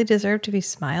I really deserve to be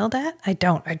smiled at? I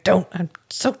don't. I'm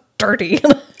so dirty.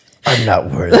 I'm not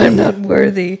worthy. I'm not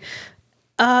worthy.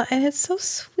 And it's so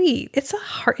sweet. It's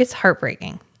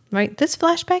heartbreaking, right? This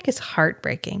flashback is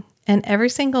heartbreaking. And every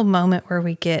single moment where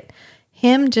we get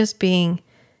him just being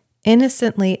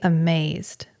innocently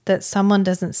amazed that someone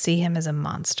doesn't see him as a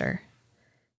monster,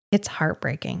 it's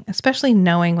heartbreaking, especially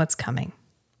knowing what's coming.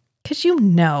 Because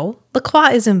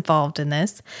LaCroix is involved in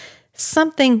this.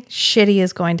 Something shitty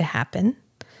is going to happen.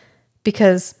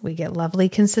 because we get lovely,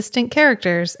 consistent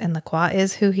characters, and LaCroix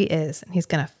is who he is. And he's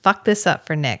going to fuck this up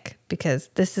for Nick because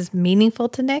this is meaningful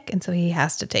to Nick, and so he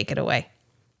has to take it away.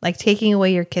 Like taking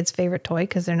away your kid's favorite toy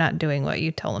because they're not doing what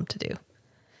you tell them to do.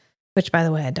 Which, by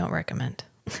the way, I don't recommend.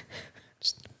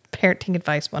 Just parenting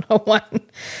advice 101.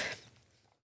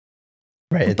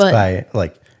 Right. It's by,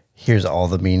 like, here's all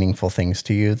the meaningful things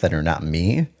to you that are not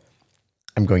me.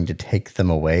 I'm going to take them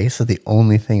away. So the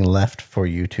only thing left for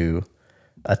you to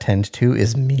attend to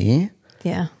is me.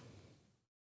 Yeah.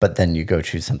 But then you go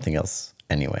choose something else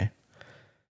anyway.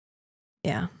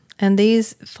 Yeah. And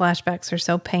these flashbacks are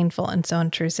so painful and so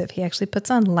intrusive. He actually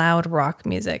puts on loud rock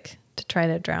music to try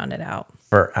to drown it out.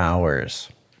 For hours.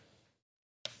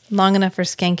 Long enough for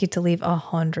Skanky to leave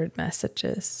 100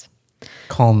 messages.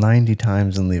 Call 90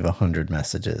 times and leave 100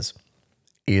 messages.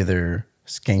 Either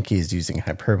Skanky is using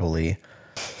hyperbole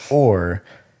or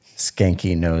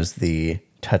Skanky knows the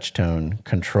touch tone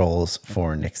controls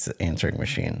for Nick's answering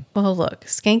machine. Well, look,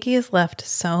 Skanky has left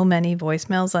so many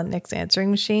voicemails on Nick's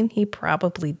answering machine, he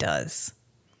probably does.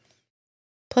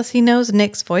 Plus, he knows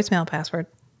Nick's voicemail password.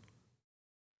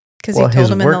 Because he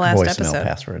told him in the last episode.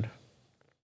 Password.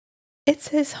 It's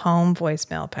his home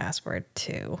voicemail password,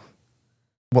 too.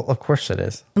 Well, of course it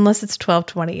is. Unless it's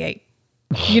 1228.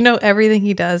 You know everything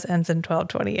he does ends in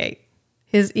 1228.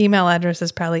 His email address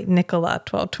is probably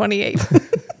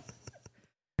Nicola1228.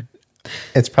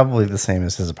 It's probably the same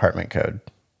as his apartment code.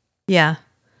 Yeah.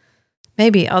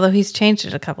 Maybe, although he's changed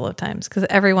it a couple of times. Because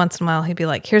every once in a while he'd be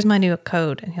like, here's my new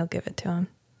code, and he'll give it to him.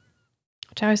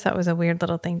 Which I always thought was a weird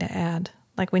little thing to add.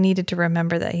 Like we needed to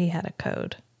remember that he had a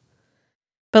code.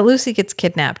 But Lucy gets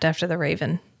kidnapped after the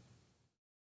Raven.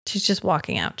 She's just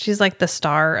walking out. She's like the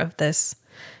star of this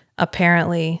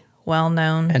apparently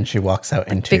well-known and she walks out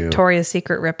into Victoria's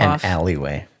Secret ripoff an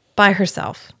alleyway by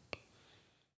herself.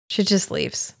 She just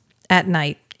leaves at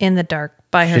night in the dark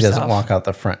by herself. She doesn't walk out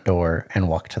the front door and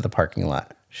walk to the parking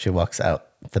lot. She walks out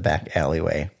the back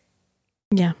alleyway.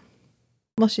 Yeah.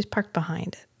 Well, she's parked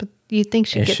behind it, but you'd think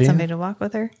she'd get somebody to walk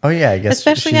with her. Oh, yeah, I guess.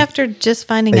 Especially after just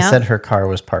finding out. They said her car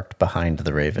was parked behind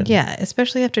the Raven. Yeah,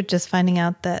 especially after just finding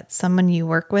out that someone you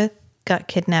work with got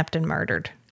kidnapped and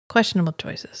murdered. Questionable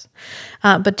choices.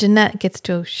 But Jeanette gets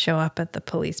to show up at the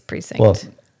police precinct. Well,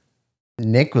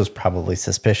 Nick was probably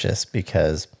suspicious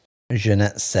because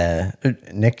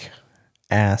Nick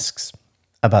asks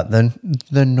about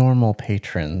the normal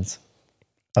patrons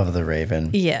of the Raven.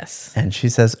 Yes. And she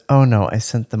says, oh no, I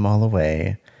sent them all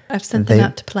away. I've sent them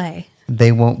out to play.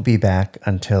 They won't be back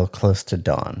until close to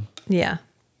dawn. Yeah.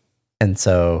 And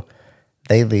so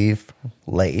they leave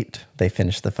late. They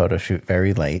finish the photo shoot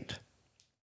very late.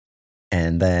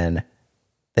 And then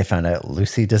they found out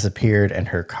Lucy disappeared and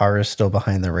her car is still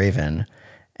behind the Raven.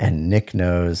 And Nick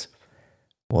knows,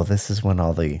 well, this is when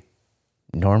all the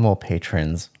normal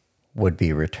patrons would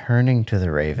be returning to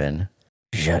the Raven.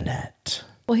 Jeanette.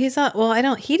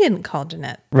 Well, he didn't call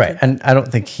Jeanette. Right. And I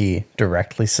don't think he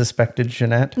directly suspected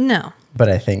Jeanette. No. But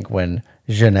I think when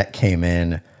Jeanette came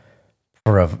in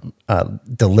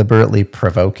deliberately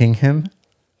provoking him,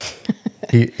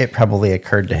 it probably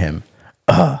occurred to him,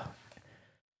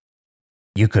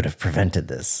 you could have prevented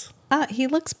this. He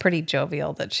looks pretty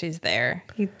jovial that she's there.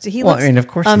 He well, looks I mean, of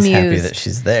course amused. He's happy that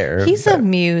she's there. He's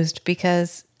amused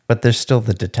because... But there's still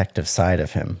the detective side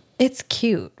of him. It's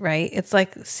cute, right? It's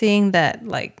like seeing that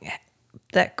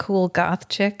cool goth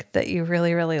chick that you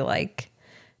really, really like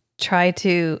try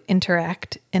to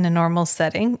interact in a normal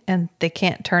setting and they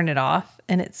can't turn it off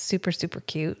and it's super, super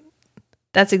cute.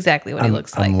 That's exactly what he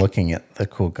looks like. I'm looking at the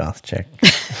cool goth chick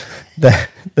that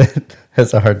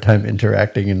has a hard time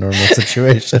interacting in normal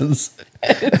situations.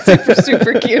 It's super,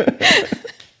 super cute.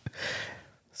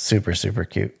 Super, super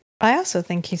cute. I also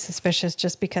think he's suspicious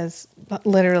just because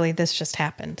literally this just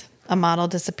happened. A model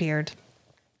disappeared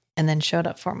and then showed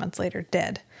up 4 months later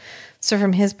dead. So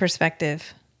from his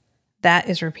perspective, that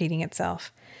is repeating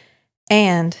itself.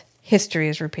 And history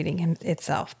is repeating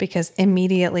itself because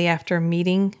immediately after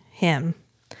meeting him,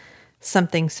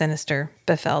 something sinister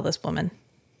befell this woman.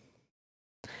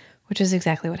 Which is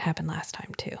exactly what happened last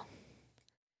time too.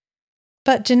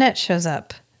 But Jeanette shows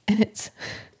up and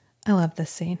I love this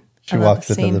scene. She walks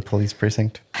into the police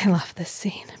precinct. I love this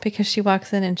scene because she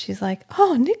walks in and she's like,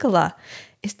 oh, Nicola,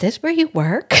 is this where you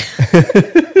work?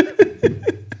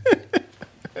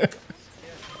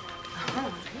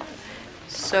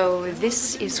 So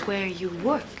this is where you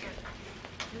work.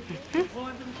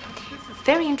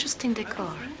 Very interesting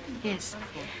decor, yes.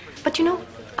 But you know,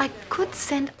 I could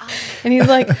send out... And he's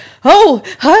like, oh,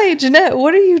 hi, Jeanette,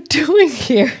 what are you doing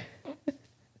here?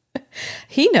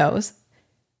 He knows.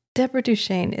 Deborah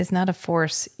Duchesne is not a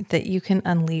force that you can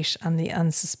unleash on the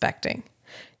unsuspecting.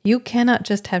 You cannot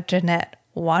just have Jeanette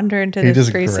wander into this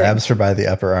precinct. He just grabs her by the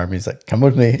upper arm. He's like, come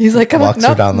with me. He's like, come on. Walks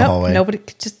her down the hallway. Nobody,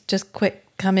 just quick,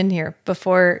 come in here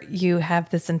before you have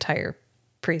this entire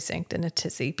precinct in a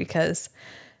tizzy, because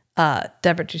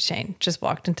Deborah Duchesne just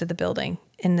walked into the building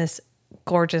in this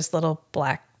gorgeous little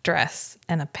black dress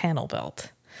and a panel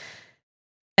belt.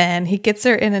 And he gets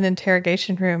her in an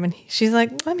interrogation room, and she's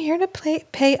like, I'm here to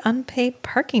pay unpaid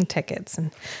parking tickets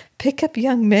and pick up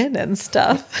young men and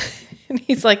stuff. And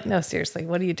he's like, no, seriously,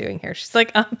 what are you doing here? She's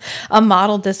like, a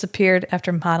model disappeared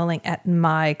after modeling at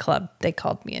my club. They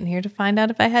called me in here to find out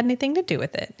if I had anything to do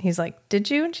with it. He's like, did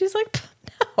you? And she's like,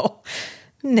 no,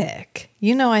 Nick,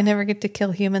 you know I never get to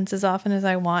kill humans as often as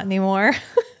I want anymore.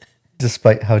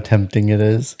 Despite how tempting it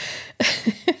is.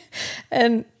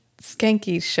 And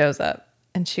Skanky shows up.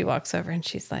 And she walks over and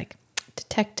she's like,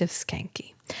 Detective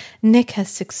Skanky, Nick has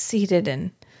succeeded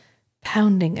in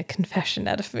pounding a confession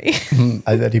out of me.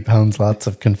 I bet he pounds lots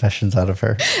of confessions out of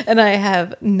her. And I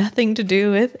have nothing to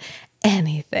do with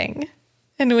anything.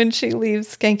 And when she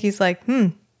leaves, Skanky's like,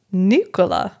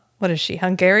 Nicola. What is she,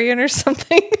 Hungarian or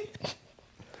something?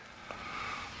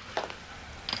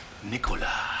 Nicola.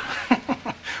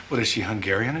 What is she,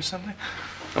 Hungarian or something?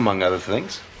 Among other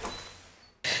things.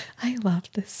 I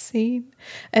love this scene.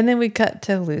 And then we cut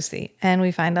to Lucy, and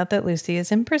we find out that Lucy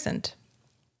is imprisoned.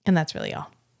 And that's really all.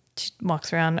 She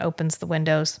walks around, opens the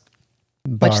windows,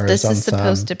 which this is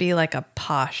supposed to be like a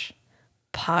posh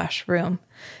room.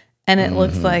 And it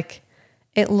looks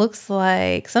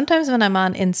like sometimes when I'm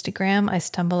on Instagram, I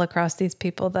stumble across these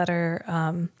people that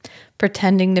are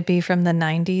pretending to be from the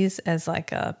 90s as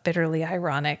like a bitterly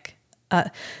ironic.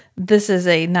 This is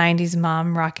a 90s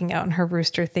mom rocking out in her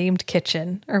rooster themed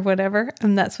kitchen or whatever.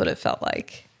 And that's what it felt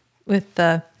like with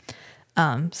the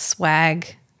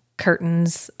swag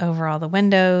curtains over all the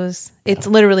windows. It's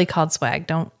literally called swag.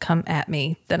 Don't come at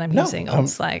me that I'm using old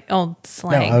slang.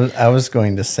 No, I was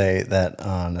going to say that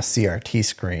on a CRT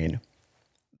screen,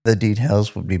 the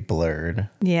details would be blurred.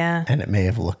 Yeah. And it may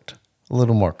have looked a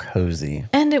little more cozy.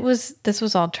 And this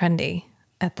was all trendy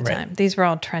at the time. These were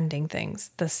all trending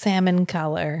things. The salmon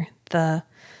color, the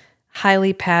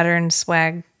highly patterned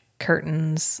swag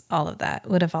curtains, all of that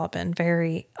would have all been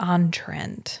very on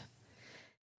trend.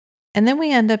 And then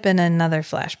we end up in another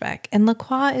flashback, and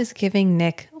Lacroix is giving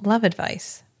Nick love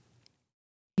advice.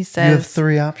 He says, you have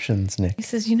 3 options, Nick. He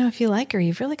says, you know, if you like her,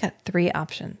 you've really got 3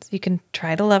 options. You can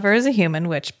try to love her as a human,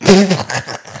 which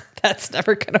that's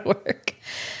never going to work.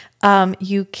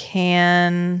 You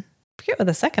can... I forget what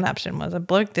the second option was. I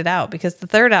blurted it out because the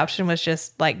third option was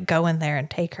just like go in there and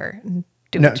take her and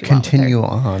do what you continue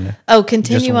want with her. on. Oh,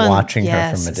 continue just on watching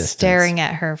her from a distance. Staring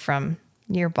at her from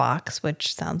your box,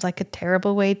 which sounds like a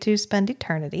terrible way to spend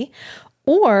eternity.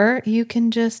 Or you can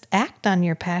just act on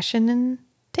your passion and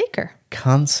take her.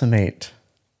 Consummate.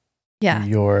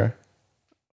 Yeah.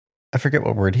 I forget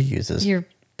what word he uses. Your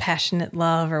passionate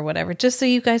love or whatever, just so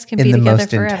you guys can in be together the most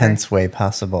forever. Intense way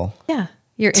possible. Yeah.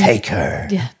 Take her.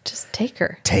 Yeah, just take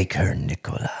her. Take her,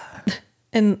 Nicola.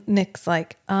 And Nick's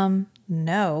like,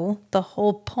 no, the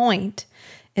whole point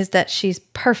is that she's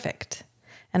perfect.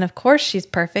 And of course she's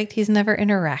perfect. He's never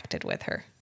interacted with her.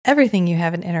 Everything you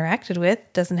haven't interacted with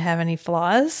doesn't have any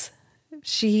flaws.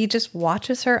 She just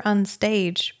watches her on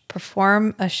stage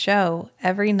perform a show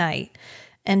every night.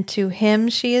 And to him,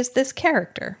 she is this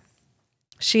character.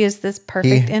 She is this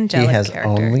perfect angelic character. He has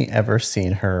only ever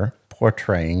seen her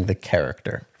portraying the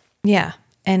character. Yeah.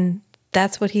 And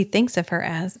that's what he thinks of her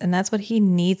as. And that's what he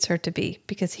needs her to be,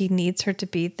 because he needs her to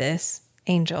be this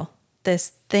angel,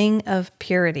 this thing of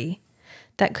purity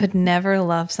that could never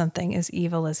love something as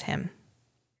evil as him.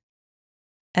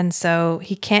 And so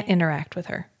he can't interact with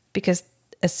her, because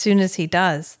as soon as he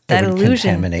does, that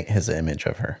illusion contaminate his image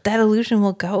of her. That illusion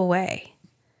will go away.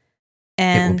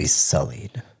 And it will be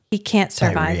sullied. He can't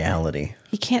survive by reality. That.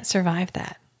 He can't survive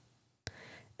that.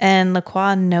 And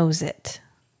Lacroix knows it.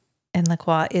 And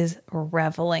Lacroix is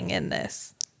reveling in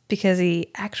this because he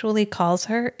actually calls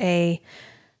her a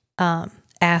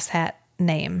asshat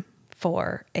name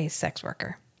for a sex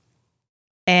worker.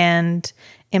 And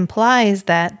implies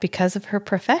that because of her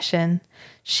profession,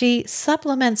 she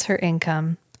supplements her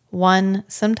income 1,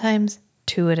 sometimes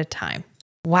 2 at a time.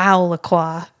 Wow,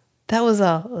 Lacroix. That was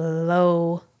a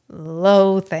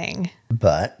low thing.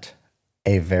 But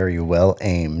a very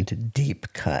well-aimed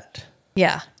deep cut.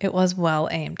 Yeah, it was well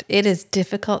aimed. It is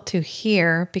difficult to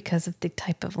hear because of the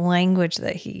type of language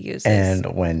that he uses.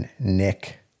 And when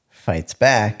Nick fights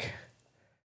back,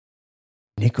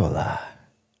 Nicola,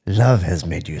 love has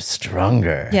made you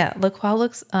stronger. Yeah, Lacroix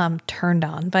looks turned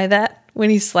on by that, When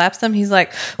he slaps them, he's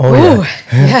like, Oh, "Ooh,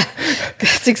 yeah,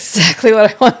 that's exactly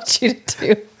what I want you to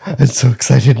do." I'm so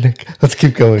excited, Nick. Let's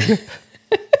keep going.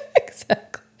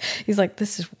 Exactly. He's like,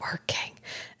 "This is working."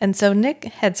 And so Nick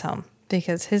heads home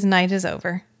because his night is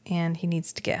over and he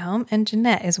needs to get home. And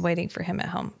Jeanette is waiting for him at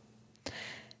home,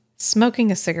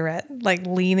 smoking a cigarette, like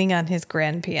leaning on his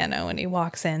grand piano when he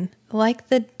walks in, like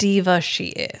the diva she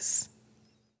is.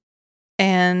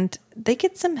 And they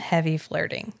get some heavy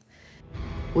flirting.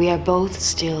 We are both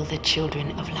still the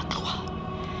children of La Croix.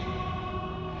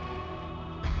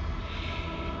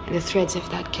 And the threads of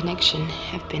that connection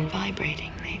have been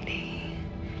vibrating lately.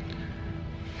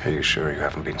 Are you sure you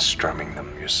haven't been strumming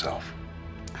them yourself?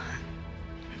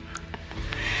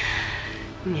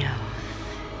 No.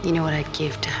 You know what I'd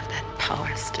give to have that power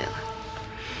still.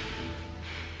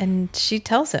 And she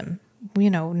tells him,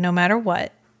 no matter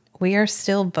what, we are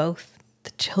still both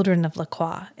the children of La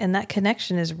Croix. And that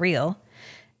connection is real.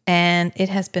 And it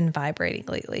has been vibrating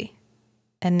lately.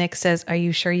 And Nick says, "Are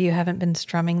you sure you haven't been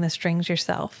strumming the strings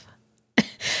yourself?"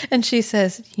 And she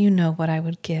says, "You know what I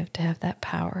would give to have that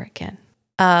power again."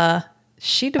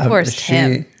 She divorced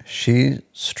him. She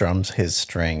strums his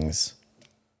strings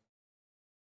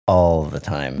all the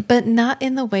time. But not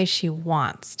in the way she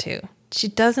wants to. She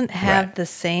doesn't have Right. the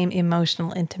same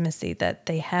emotional intimacy that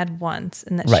they had once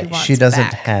and that Right. she wants She doesn't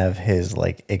back. have his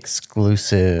like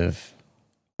exclusive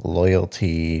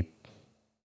loyalty.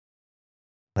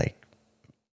 Like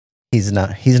he's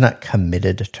not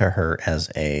committed to her as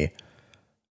a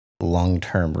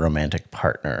long-term romantic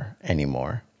partner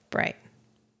anymore. Right.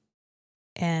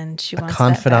 And she A wants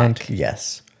confidant, that back.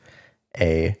 yes.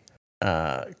 A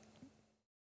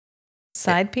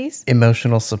Side piece?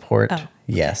 emotional support, Oh.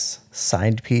 yes.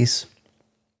 Side piece,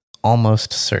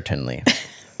 almost certainly.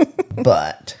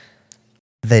 But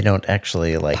they don't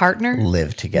actually like Partner?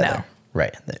 live together. No.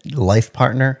 Right. Life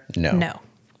partner? No. No.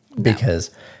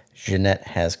 Because Jeanette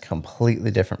has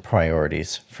completely different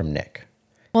priorities from Nick.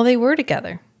 Well, they were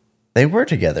together. They were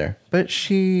together, but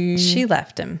she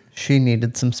left him. she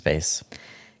needed some space.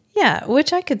 Yeah,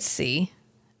 which I could see.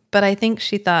 But I think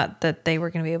she thought that they were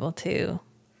going to be able to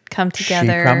come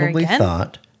together She probably again.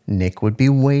 thought Nick would be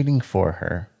waiting for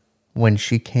her when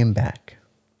she came back.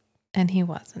 And he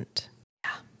wasn't.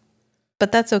 Yeah.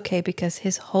 But that's okay because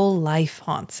his whole life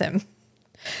haunts him.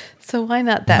 So why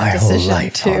not that My decision whole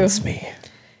life too? haunts me.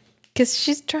 Because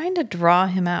she's trying to draw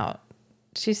him out.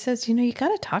 She says, you got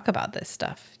to talk about this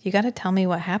stuff. You got to tell me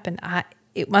what happened.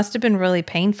 It must have been really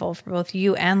painful for both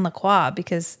you and Lacroix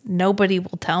because nobody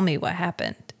will tell me what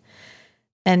happened.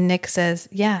 And Nick says,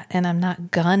 yeah, and I'm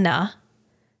not gonna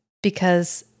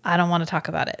because I don't want to talk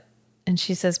about it. And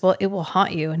she says, well, it will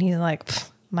haunt you. And he's like,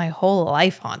 my whole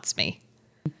life haunts me.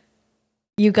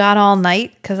 You got all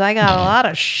night? Because I got a lot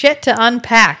of shit to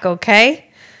unpack, okay?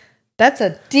 That's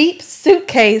a deep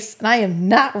suitcase, and I am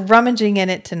not rummaging in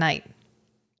it tonight.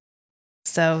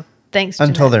 So, thanks,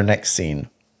 Until Jeanette. their next scene,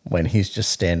 when he's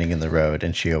just standing in the road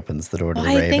and she opens the door to the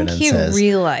I Raven think and he says,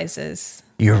 realizes.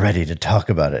 "You're ready to talk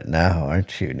about it now,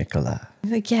 aren't you, Nicola?"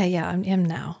 He's like, yeah, I am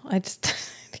now. I just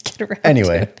get around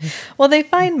Anyway. to it. Well, they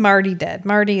find Marty dead.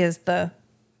 Marty is the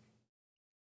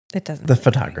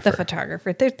photographer. The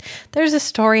photographer. There's a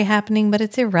story happening, but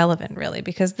it's irrelevant, really,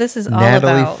 because this is all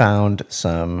Natalie about... found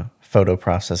some photo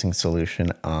processing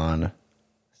solution on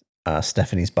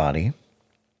Stephanie's body.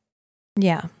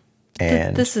 Yeah.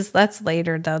 And That's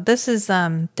later though. This is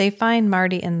they find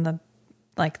Marty in the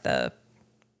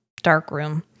dark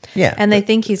room. yeah. And they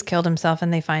think he's killed himself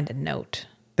and they find a note.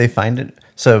 They find it.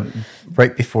 So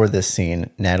right before this scene,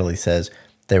 Natalie says,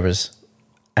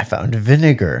 I found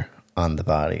vinegar on the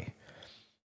body.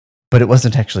 But it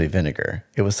wasn't actually vinegar.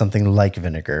 It was something like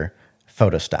vinegar,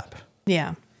 photostop.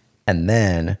 Yeah. And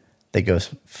then they go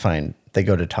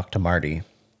to talk to Marty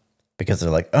because they're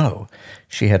like, oh,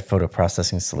 she had photo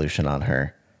processing solution on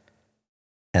her.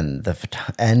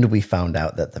 And we found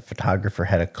out that the photographer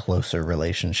had a closer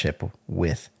relationship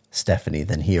with Stephanie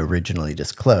than he originally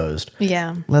disclosed.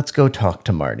 Yeah. Let's go talk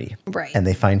to Marty. Right. And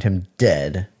they find him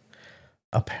dead,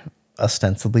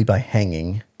 ostensibly by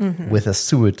hanging, with a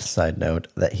suicide note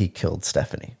that he killed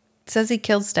Stephanie. It says he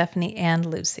killed Stephanie and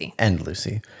Lucy. And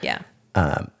Lucy. Yeah.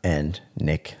 And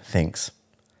Nick thinks,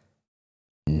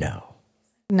 no,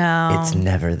 No. it's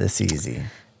never this easy.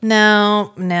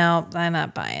 No, I'm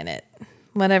not buying it.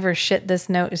 Whatever shit this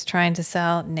note is trying to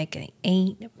sell, Nick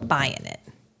ain't buying it.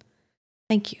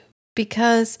 Thank you.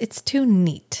 Because it's too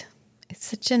neat. It's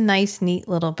such a nice, neat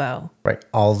little bow. Right.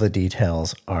 All the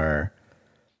details are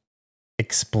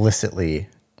explicitly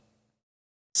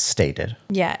stated.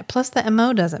 Yeah, plus the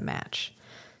MO doesn't match.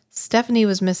 Stephanie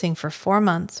was missing for 4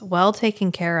 months, well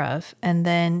taken care of, and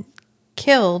then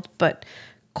killed, but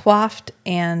coiffed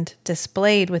and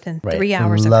displayed within Right. 3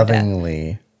 hours of her death.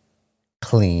 Lovingly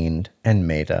cleaned and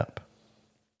made up.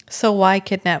 So why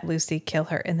kidnap Lucy, kill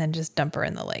her, and then just dump her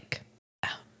in the lake?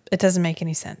 It doesn't make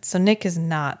any sense. So Nick is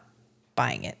not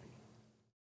buying it.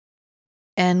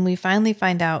 And we finally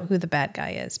find out who the bad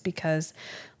guy is because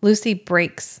Lucy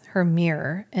breaks her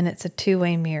mirror, and it's a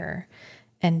two-way mirror.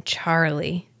 And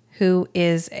Charlie, who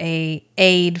is a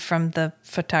aide from the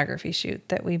photography shoot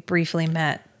that we briefly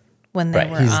met when they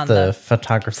were He's on the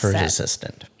photographer's set.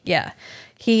 assistant. Yeah.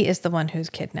 He is the one who's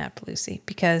kidnapped Lucy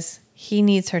because he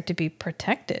needs her to be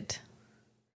protected.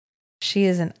 She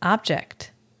is an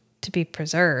object to be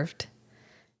preserved,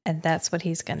 and that's what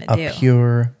he's going to do. A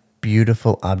pure,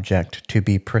 beautiful object to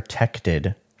be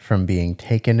protected from being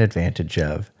taken advantage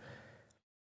of.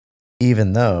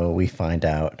 Even though we find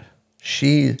out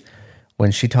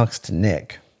when she talks to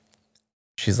Nick,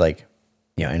 she's like,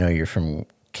 I know you're from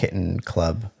Kitten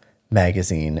Club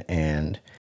magazine, and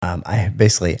I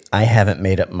haven't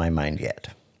made up my mind yet.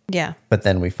 Yeah. But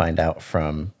then we find out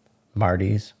from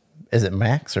Marty's, is it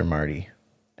Max or Marty?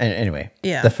 Anyway,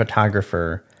 Yeah. the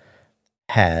photographer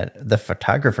had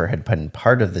been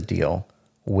part of the deal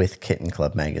with Kitten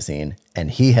Club magazine, and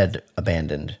he had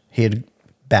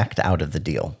backed out of the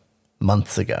deal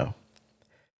months ago.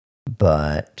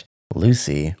 But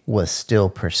Lucy was still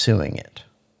pursuing it.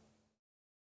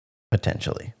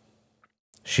 Potentially.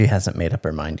 She hasn't made up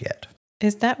her mind yet.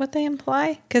 Is that what they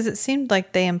imply? Because it seemed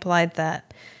like they implied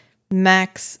that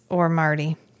Max or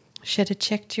Marty should have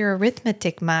checked your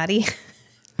arithmetic, Marty.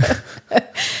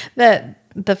 That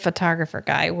the photographer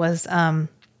guy was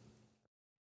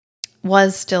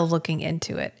still looking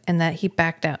into it, and that he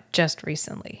backed out just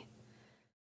recently.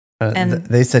 And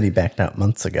they said he backed out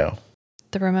months ago.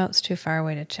 The remote's too far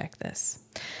away to check this.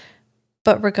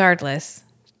 But regardless,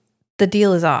 the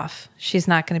deal is off. She's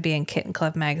not going to be in Kitten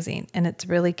Club magazine, and it's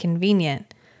really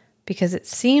convenient because it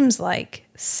seems like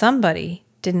somebody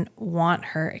didn't want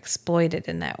her exploited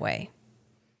in that way.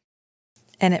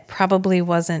 And it probably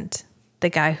wasn't the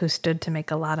guy who stood to make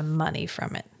a lot of money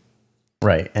from it.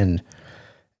 Right. And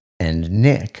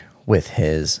Nick with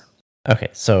his... Okay,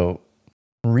 so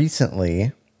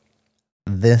recently,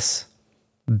 this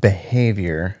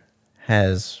behavior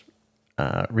has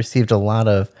received a lot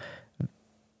of,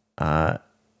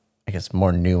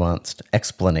 more nuanced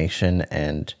explanation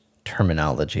and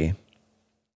terminology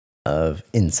of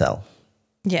incel.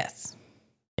 Yes.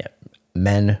 Yeah.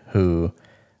 Men who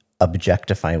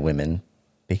objectify women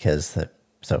because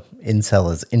so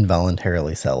incel is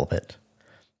involuntarily celibate,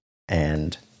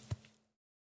 and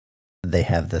they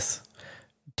have this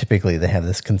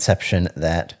conception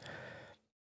that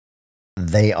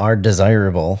they are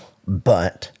desirable,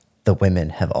 but the women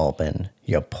have all been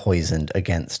poisoned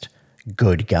against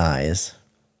good guys,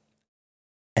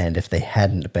 and if they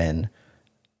hadn't been,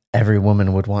 every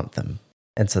woman would want them.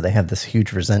 And so they have this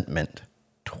huge resentment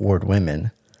toward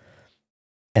women,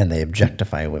 and they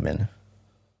objectify women.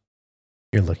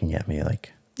 You're looking at me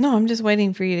like... No, I'm just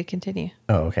waiting for you to continue.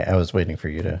 Oh, okay. I was waiting for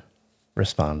you to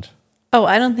respond. Oh,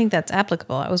 I don't think that's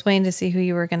applicable. I was waiting to see who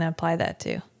you were going to apply that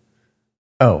to.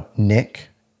 Oh, Nick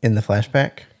in the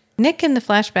flashback? Nick in the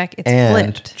flashback, it's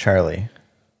and flipped. Charlie.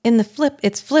 In the flip,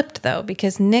 it's flipped, though,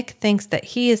 because Nick thinks that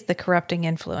he is the corrupting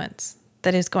influence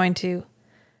that is going to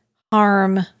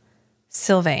harm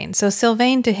Sylvain. So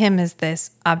Sylvain to him is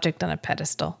this object on a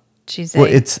pedestal. She's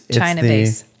a China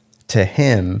base. To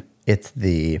him, it's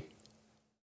the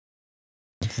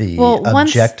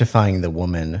objectifying the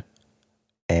woman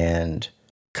and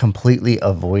completely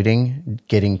avoiding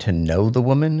getting to know the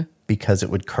woman because it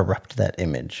would corrupt that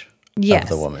image of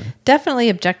the woman. Definitely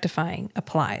objectifying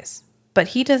applies. But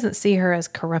he doesn't see her as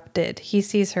corrupted. He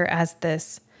sees her as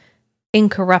this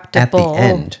incorruptible At the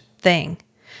end, thing.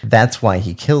 That's why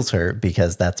he kills her,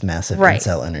 because that's massive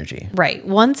incel energy. Right.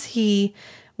 Once he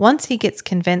gets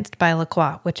convinced by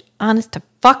Lacroix, which honest to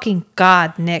fucking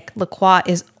God, Nick, Lacroix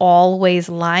is always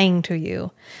lying to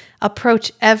you.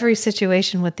 Approach every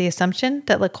situation with the assumption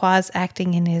that Lacroix is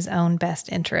acting in his own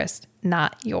best interest,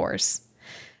 not yours.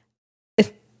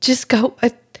 Just go,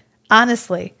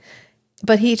 honestly.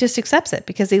 But he just accepts it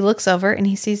because he looks over and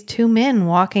he sees two men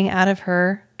walking out of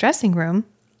her dressing room.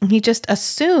 And he just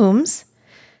assumes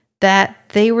that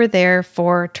they were there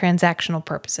for transactional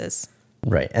purposes.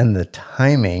 Right. And the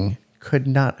timing could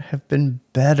not have been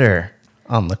better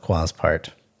on Lacroix's part.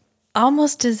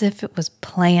 Almost as if it was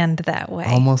planned that way.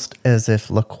 Almost as if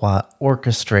Lacroix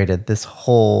orchestrated this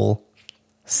whole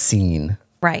scene.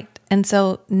 Right. And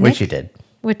so Nick... Which he did.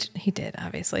 Which he did,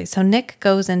 obviously. So Nick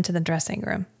goes into the dressing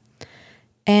room.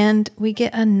 And we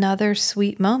get another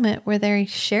sweet moment where they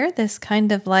share this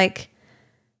kind of like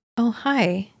oh,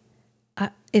 hi,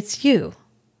 it's you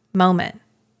moment.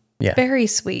 Yeah. Very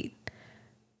sweet.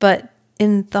 But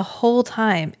in the whole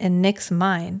time, in Nick's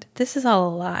mind, this is all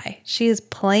a lie. She is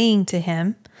playing to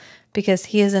him because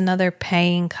he is another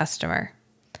paying customer.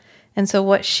 And so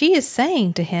what she is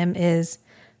saying to him is,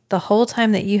 the whole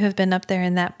time that you have been up there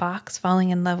in that box falling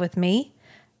in love with me,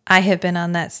 I have been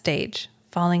on that stage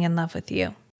falling in love with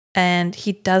you. And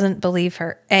he doesn't believe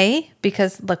her. A,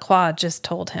 because Lacroix just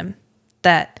told him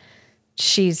that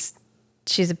she's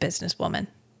a businesswoman.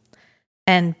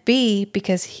 And B,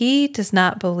 because he does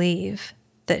not believe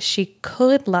that she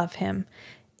could love him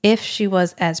if she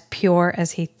was as pure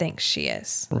as he thinks she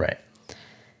is. Right.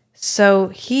 So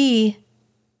he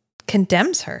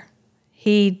condemns her.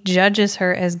 He judges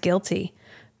her as guilty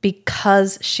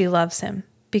because she loves him.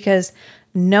 Because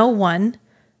no one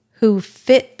who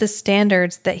fit the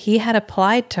standards that he had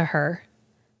applied to her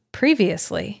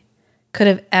previously could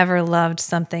have ever loved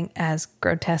something as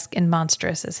grotesque and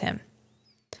monstrous as him.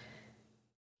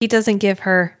 He doesn't give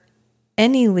her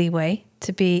any leeway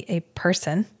to be a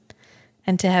person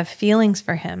and to have feelings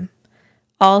for him.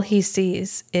 All he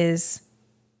sees is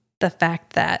the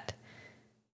fact that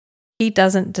he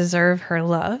doesn't deserve her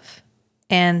love,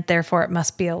 and therefore it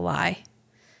must be a lie.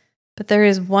 But there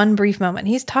is one brief moment.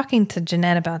 He's talking to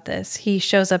Jeanette about this. He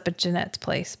shows up at Jeanette's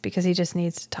place because he just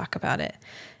needs to talk about it.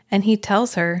 And he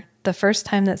tells her, the first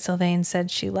time that Sylvain said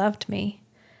she loved me,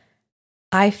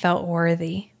 I felt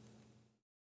worthy.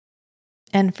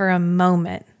 And for a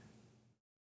moment,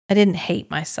 I didn't hate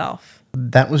myself.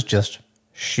 That was just,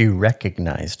 she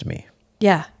recognized me.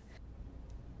 Yeah.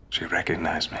 She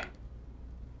recognized me.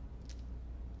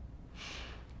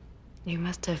 You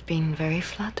must have been very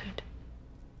flattered.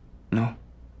 No.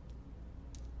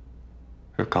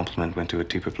 Her compliment went to a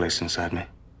deeper place inside me.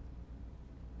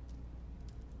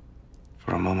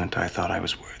 For a moment, I thought I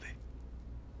was worthy.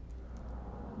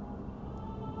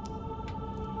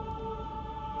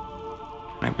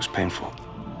 It was painful,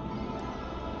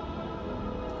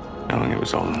 knowing it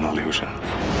was all an illusion.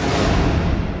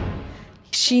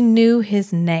 She knew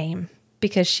his name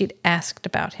because she'd asked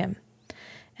about him.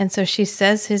 And so she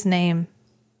says his name,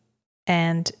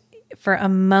 and for a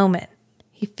moment,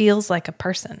 he feels like a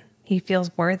person. He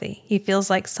feels worthy. He feels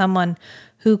like someone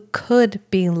who could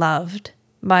be loved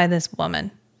by this woman.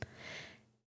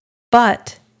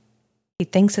 But he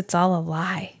thinks it's all a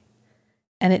lie.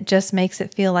 And it just makes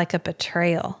it feel like a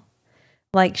betrayal.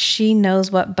 Like she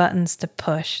knows what buttons to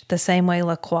push, the same way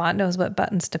Lacroix knows what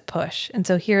buttons to push. And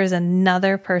so here is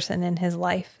another person in his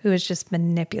life who is just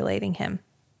manipulating him,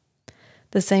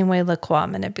 the same way Lacroix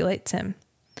manipulates him.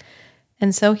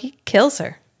 And so he kills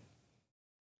her.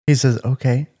 He says,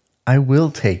 okay, I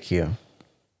will take you.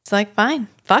 It's like, fine,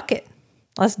 fuck it.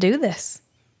 Let's do this.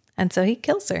 And so he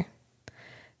kills her.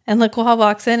 And Lacroix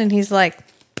walks in and he's like,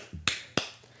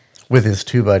 With his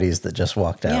two buddies that just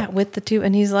walked out. yeah, with the two.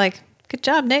 And he's like, good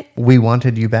job, Nick. We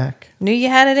wanted you back. Knew you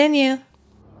had it in you.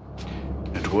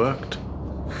 It worked.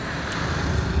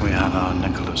 We have our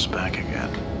Nicholas back again.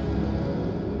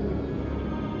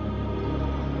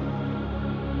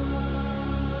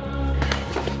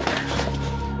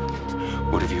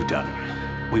 What have you done?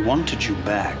 We wanted you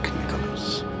back,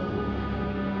 Nicholas.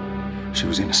 She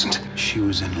was innocent. She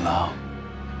was in love.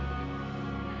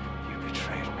 You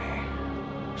betrayed me.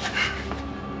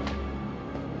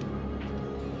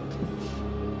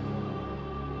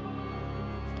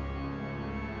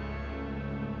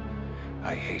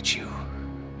 I hate you.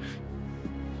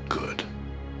 Good.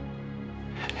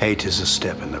 Hate is a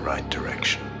step in the right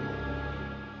direction.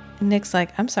 And Nick's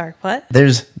like, I'm sorry, what?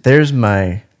 There's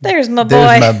my There's my boy.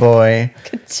 There's my boy.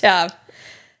 Good job.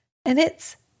 And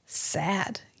it's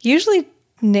sad. Usually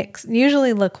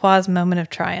Lacroix's moment of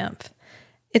triumph.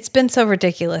 It's been so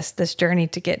ridiculous, this journey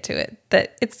to get to it,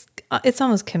 that it's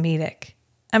almost comedic.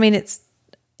 I mean, it's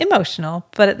emotional,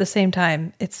 but at the same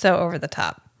time, it's so over the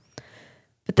top.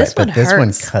 But this one hurts. This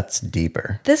one cuts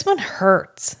deeper. This one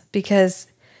hurts because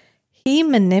he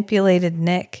manipulated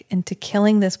Nick into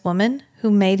killing this woman who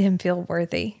made him feel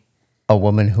worthy. A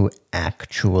woman who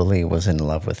actually was in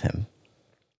love with him.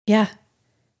 Yeah.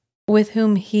 With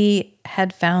whom he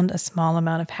had found a small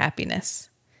amount of happiness.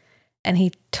 And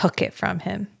he took it from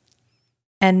him.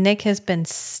 And Nick has been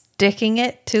sticking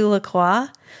it to Lacroix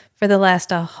for the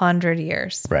last 100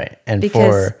 years. Right. And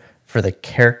Because- for the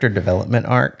character development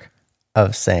arc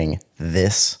of saying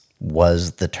this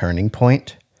was the turning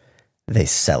point, they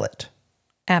sell it.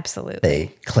 Absolutely.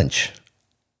 They clinch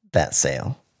that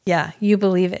sale. Yeah, you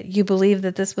believe it. You believe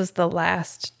that this was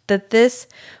this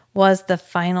was the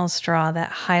final straw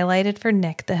that highlighted for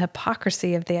Nick the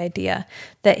hypocrisy of the idea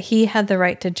that he had the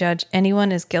right to judge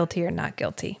anyone as guilty or not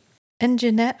guilty. And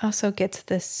Jeanette also gets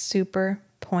this super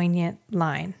poignant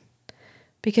line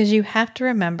because you have to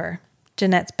remember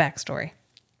Jeanette's backstory.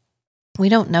 We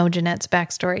don't know Jeanette's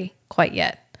backstory quite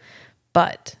yet,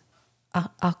 but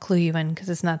I'll clue you in because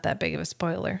it's not that big of a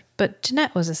spoiler. But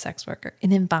Jeanette was a sex worker,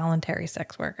 an involuntary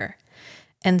sex worker.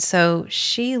 And so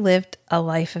she lived a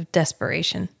life of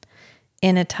desperation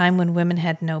in a time when women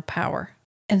had no power.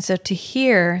 And so to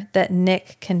hear that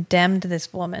Nick condemned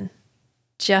this woman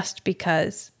just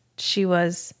because she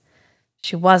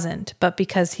wasn't, but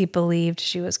because he believed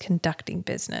she was conducting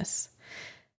business,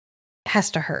 has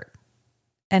to hurt.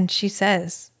 And she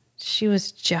says she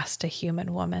was just a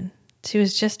human woman. She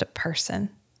was just a person.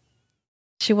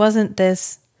 She wasn't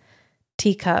this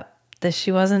teacup.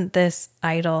 She wasn't this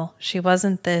idol. She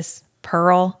wasn't this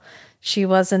pearl. She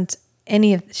wasn't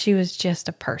she was just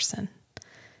a person.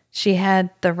 She had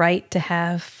the right to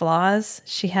have flaws.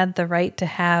 She had the right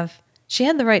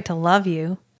to love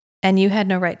you, and you had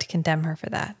no right to condemn her for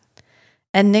that.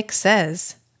 And Nick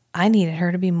says, I needed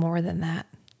her to be more than that.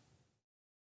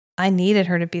 I needed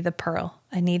her to be the pearl.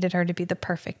 I needed her to be the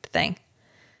perfect thing.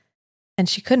 And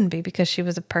she couldn't be because she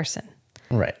was a person.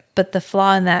 Right. But the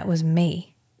flaw in that was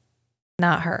me,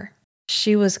 not her.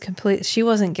 She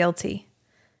wasn't guilty.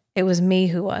 It was me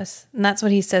who was. And that's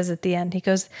what he says at the end. He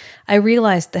goes, I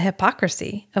realized the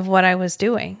hypocrisy of what I was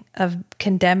doing, of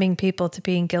condemning people to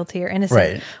being guilty or innocent,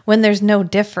 right, when there's no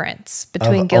difference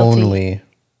between guilty.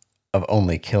 Of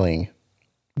only killing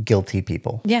guilty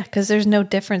people. Yeah, because there's no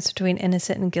difference between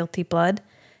innocent and guilty blood.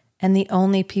 And the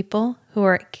only people who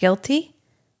are guilty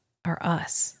are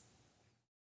us.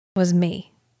 Was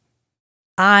me.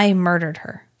 I murdered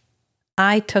her.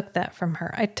 I took that from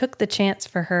her. I took the chance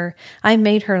for her. I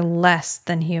made her less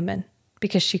than human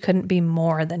because she couldn't be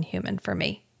more than human for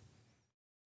me.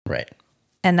 Right.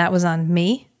 And that was on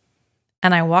me.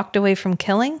 And I walked away from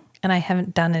killing, and I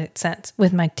haven't done it since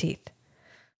with my teeth.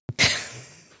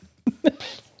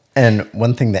 And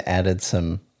one thing that added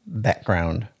some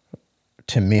background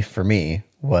for me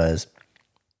was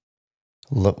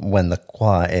when the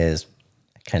Qua is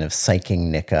kind of psyching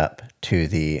Nick up to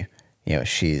the,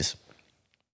 she's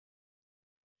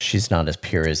not as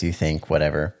pure as you think,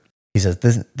 whatever. He says,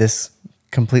 this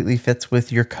completely fits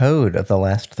with your code of the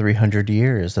last 300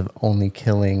 years of only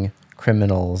killing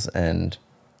criminals and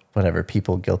whatever,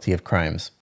 people guilty of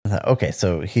crimes. I thought, okay,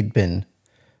 so it's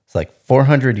like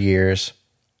 400 years,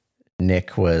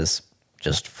 Nick was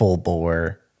just full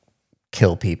bore,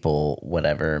 kill people,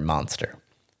 whatever, monster.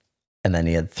 And then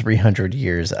he had 300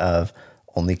 years of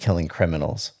only killing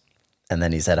criminals. And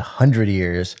then he's had 100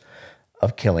 years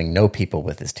of killing no people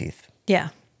with his teeth. Yeah.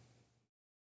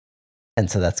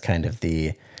 And so that's kind of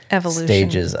the evolution.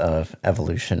 Stages of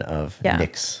evolution of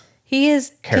Nick's He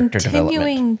is character continuing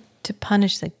development. to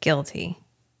punish the guilty,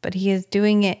 but he is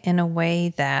doing it in a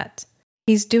way that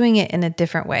he's doing it in a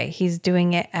different way. He's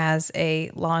doing it as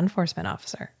a law enforcement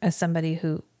officer, as somebody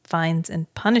who finds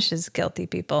and punishes guilty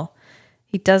people.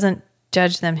 He doesn't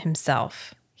judge them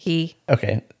himself.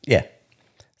 Okay, yeah.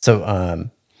 So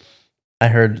I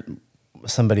heard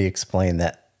somebody explain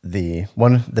that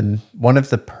one of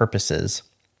the purposes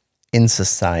in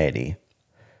society,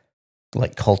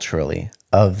 like culturally,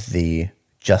 of the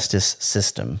justice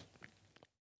system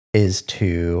is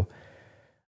to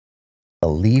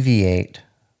alleviate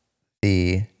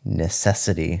the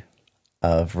necessity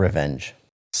of revenge.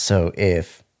 So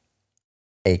if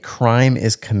a crime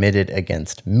is committed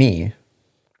against me,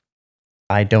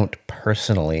 I don't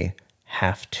personally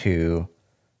have to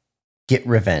get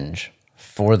revenge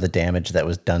for the damage that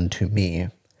was done to me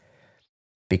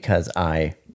because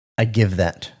I give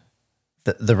that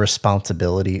the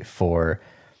responsibility for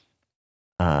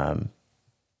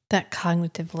that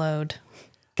cognitive load.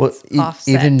 Well,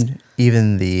 offset.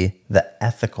 even the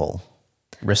ethical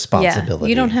responsibility. Yeah,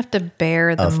 you don't have to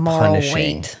bear the moral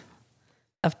weight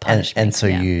of punishment. And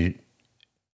so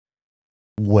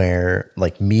where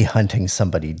like me hunting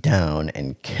somebody down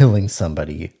and killing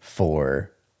somebody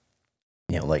for,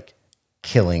 like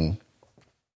killing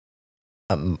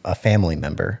a family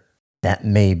member, that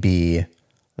may be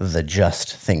the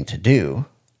just thing to do,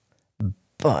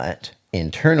 but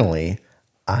internally,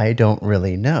 I don't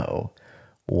really know.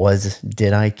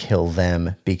 Did I kill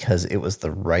them because it was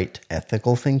the right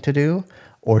ethical thing to do?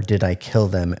 Or did I kill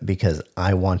them because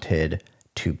I wanted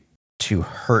to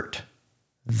hurt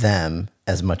them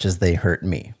as much as they hurt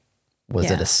me?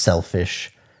 Was it a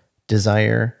selfish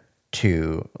desire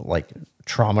to like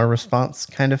trauma response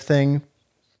kind of thing?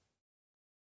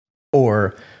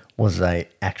 Or was I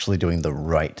actually doing the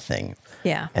right thing?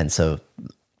 Yeah. And so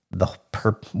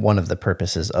one of the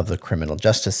purposes of the criminal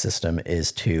justice system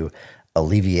is to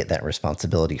alleviate that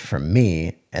responsibility from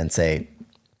me and say,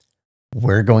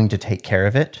 we're going to take care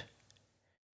of it.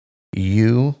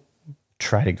 You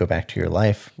try to go back to your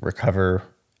life, recover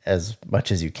as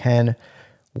much as you can.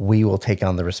 We will take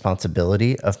on the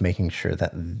responsibility of making sure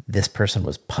that this person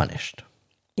was punished.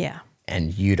 Yeah.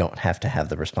 And you don't have to have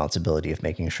the responsibility of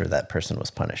making sure that person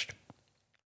was punished.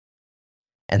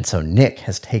 And so Nick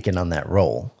has taken on that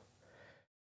role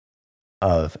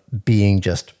of being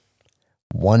just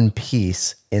one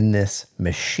piece in this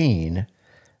machine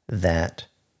that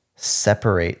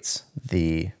separates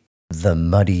the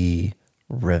muddy,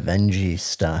 revengey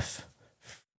stuff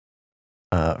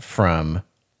from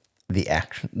the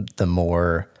action, the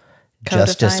more Codified.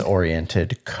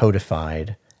 justice-oriented,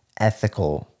 codified,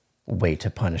 ethical way to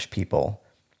punish people.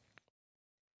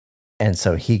 And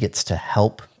so he gets to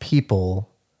help people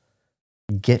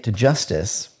get to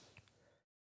justice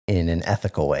in an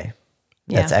ethical way.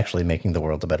 That's actually making the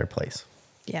world a better place.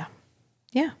 Yeah.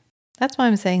 Yeah. That's why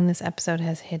I'm saying this episode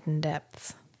has hidden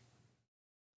depths.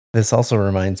 This also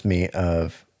reminds me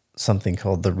of something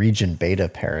called the region beta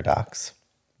paradox,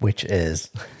 which is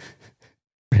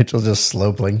Rachel just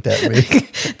slow blinked at me.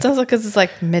 It's also because it's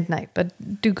like midnight, but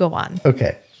do go on.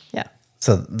 Okay. Yeah.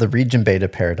 So the region beta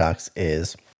paradox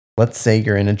is, let's say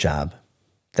you're in a job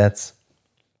that's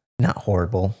not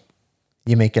horrible.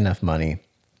 You make enough money,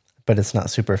 but it's not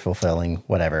super fulfilling,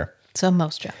 whatever. So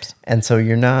most jobs. And so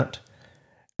you're not,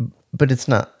 but it's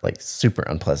not like super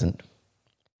unpleasant.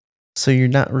 So you're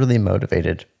not really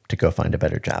motivated to go find a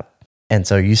better job. And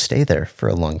so you stay there for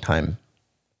a long time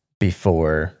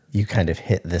before you kind of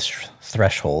hit this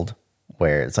threshold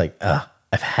where it's like,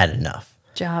 I've had enough.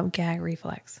 Job gag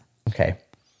reflex. Okay.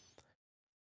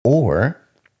 Or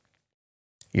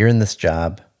you're in this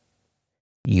job,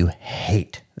 you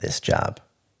hate this job.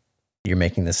 You're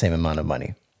making the same amount of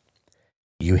money.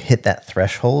 You hit that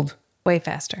threshold Way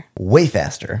faster.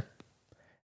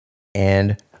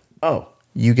 And,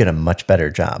 you get a much better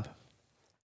job.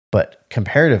 But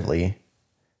comparatively,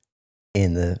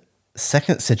 in the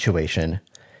second situation,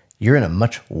 you're in a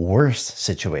much worse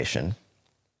situation.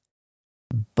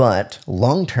 But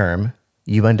long term,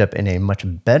 you end up in a much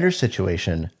better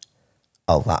situation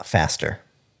a lot faster.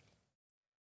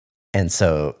 And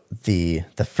so the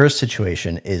first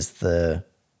situation is the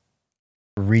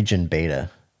region beta,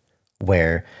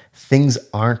 where things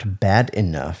aren't bad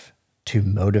enough to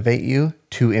motivate you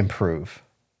to improve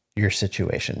your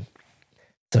situation.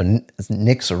 So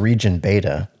Nick's region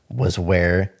beta was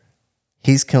where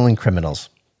he's killing criminals.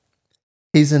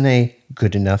 He's in a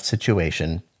good enough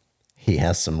situation. He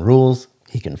has some rules,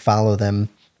 he can follow them,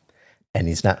 and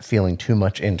he's not feeling too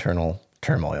much internal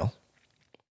turmoil.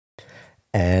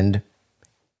 And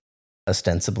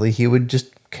ostensibly, he would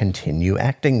just continue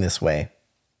acting this way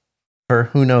for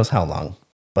who knows how long.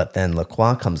 But then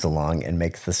Lacroix comes along and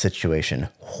makes the situation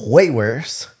way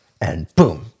worse, and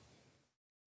boom,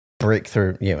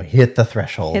 breakthrough, hit the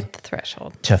threshold.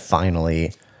 To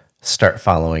finally start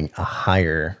following a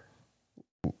higher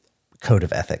code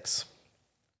of ethics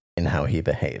in how he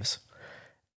behaves.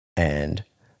 And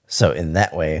so in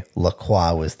that way,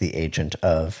 Lacroix was the agent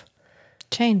of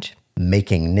change,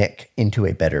 making Nick into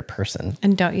a better person.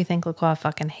 And don't you think Lacroix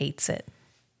fucking hates it?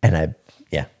 And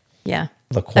yeah.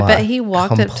 Lacroix I bet he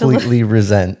walked completely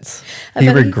resents. He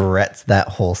regrets that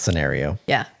whole scenario.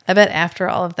 Yeah. I bet after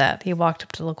all of that, he walked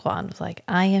up to Lacroix and was like,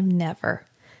 I am never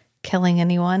killing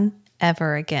anyone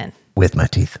ever again. With my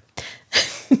teeth.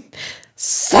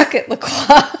 Suck it,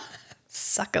 Lacroix.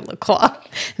 Suck it, Lacroix.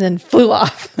 And then flew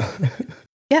off.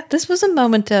 Yeah, this was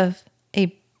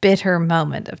a bitter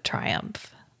moment of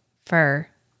triumph for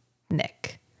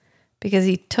Nick. Because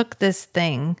he took this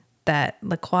thing that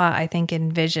Lacroix, I think,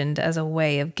 envisioned as a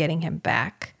way of getting him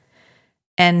back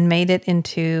and made it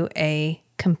into a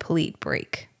complete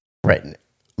break. Right.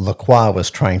 Lacroix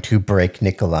was trying to break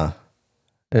Nicolas.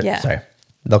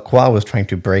 Lacroix was trying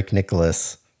to break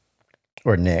Nicholas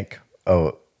or Nick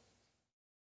out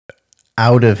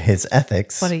of his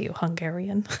ethics. What are you,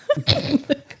 Hungarian?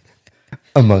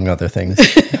 Among other things.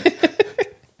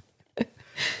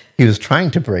 He was trying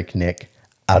to break Nick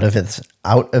out of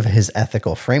his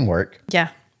ethical framework. Yeah.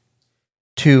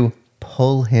 To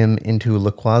pull him into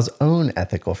Lacroix's own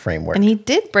ethical framework. And he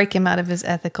did break him out of his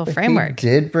ethical framework. He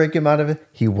did break him out of it.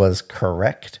 He was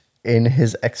correct in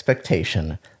his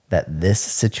expectation that this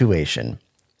situation,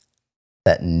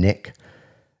 that Nick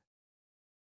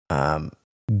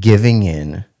giving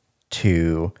in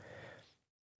to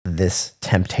this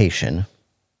temptation,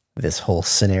 this whole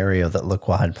scenario that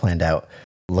Lacroix had planned out,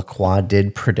 Lacroix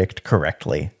did predict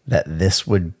correctly that this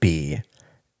would be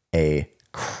a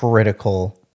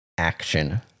critical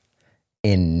action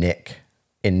in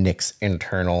Nick's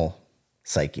internal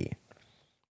psyche.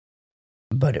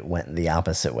 But it went the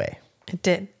opposite way. It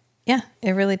did. Yeah,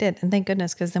 it really did. And thank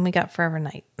goodness, because then we got Forever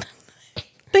Night.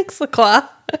 Thanks, LaClaw.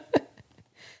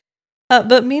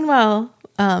 But meanwhile,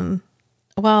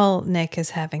 while Nick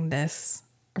is having this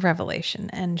revelation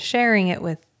and sharing it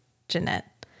with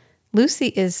Jeanette, Lucy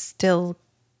is still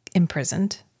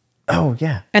imprisoned. Oh,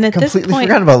 yeah. And at completely this point,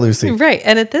 forgot about Lucy. Right.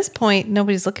 And at this point,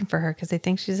 nobody's looking for her because they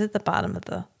think she's at the bottom of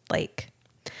the lake.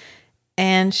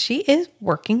 And she is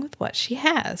working with what she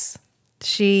has.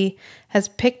 She has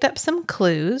picked up some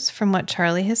clues from what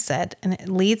Charlie has said, and it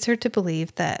leads her to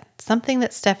believe that something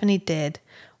that Stephanie did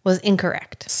was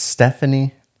incorrect.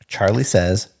 Charlie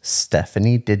says,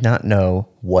 Stephanie did not know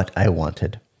what I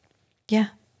wanted. Yeah.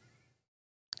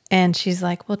 And she's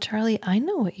like, well, Charlie, I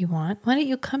know what you want. Why don't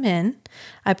you come in?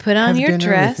 I put on your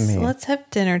dress. Let's have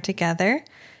dinner together.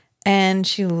 And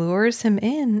she lures him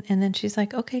in. And then she's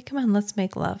like, okay, come on, let's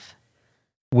make love.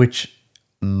 Which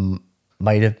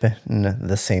might have been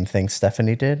the same thing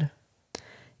Stephanie did.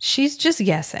 She's just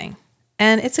guessing.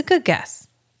 And it's a good guess.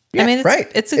 Yeah, I mean,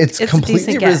 it's a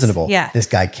completely reasonable. Yeah. This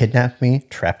guy kidnapped me,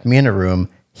 trapped me in a room.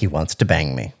 He wants to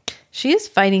bang me. She is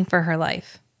fighting for her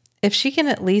life. If she can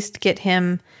at least get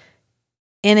him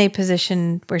in a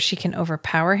position where she can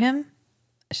overpower him,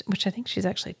 which I think she's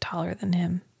actually taller than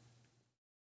him.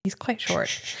 He's quite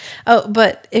short. Oh,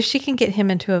 but if she can get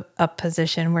him into a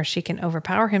position where she can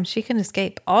overpower him, she can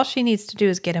escape. All she needs to do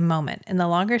is get a moment. And the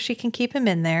longer she can keep him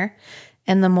in there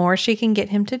and the more she can get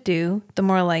him to do, the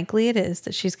more likely it is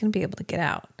that she's going to be able to get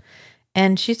out.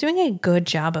 And she's doing a good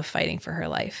job of fighting for her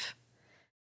life.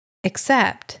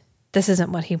 Except this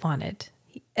isn't what he wanted.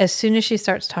 As soon as she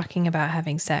starts talking about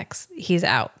having sex, he's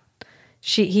out.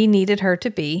 He needed her to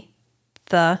be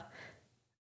the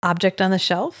object on the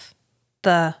shelf,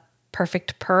 the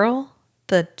perfect pearl,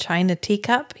 the china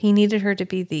teacup. He needed her to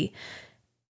be the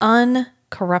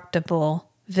uncorruptible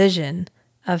vision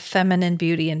of feminine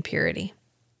beauty and purity.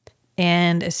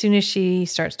 And as soon as she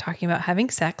starts talking about having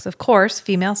sex, of course,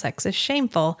 female sex is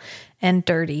shameful and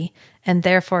dirty, and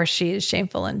therefore she is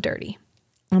shameful and dirty.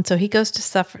 And so he goes to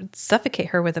suffocate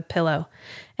her with a pillow,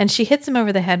 and she hits him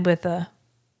over the head with a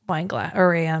wine glass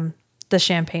or the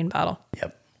champagne bottle.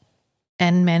 Yep.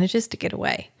 And manages to get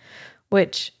away,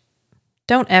 which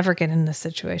don't ever get in this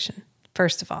situation,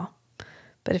 first of all.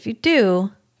 But if you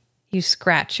do, you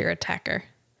scratch your attacker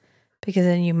because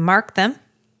then you mark them.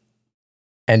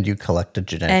 And you collect a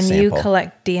genetic sample. sample. And you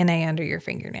collect DNA under your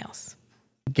fingernails.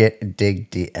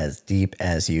 Dig as deep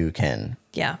as you can.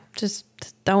 Yeah, just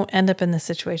don't end up in this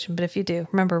situation. But if you do,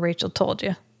 remember Rachel told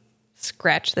you,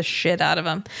 scratch the shit out of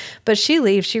them. But she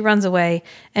leaves, she runs away,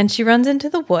 and she runs into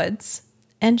the woods,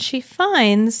 and she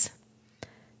finds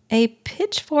a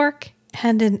pitchfork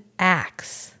and an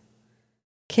axe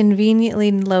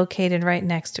conveniently located right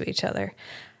next to each other.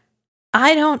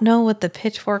 I don't know what the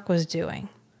pitchfork was doing.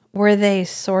 Were they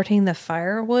sorting the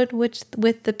firewood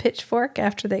with the pitchfork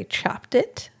after they chopped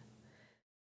it?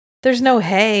 There's no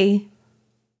hay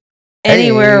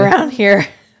anywhere around here.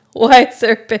 Why is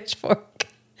there a pitchfork?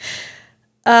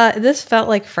 This felt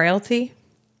like frailty.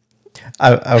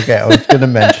 I was going to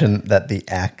mention that the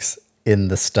axe in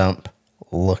the stump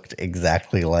looked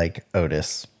exactly like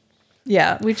Otis.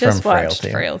 Yeah, we just watched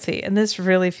Frailty, and this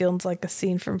really feels like a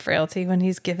scene from Frailty when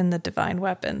he's given the divine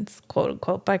weapons, quote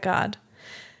unquote, by God.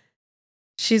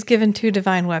 She's given 2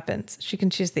 divine weapons. She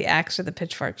can choose the axe or the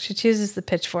pitchfork. She chooses the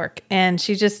pitchfork, and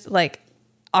she just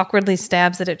awkwardly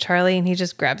stabs it at Charlie, and he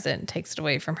just grabs it and takes it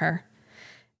away from her.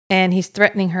 And he's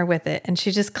threatening her with it, and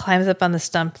she just climbs up on the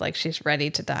stump like she's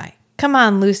ready to die. Come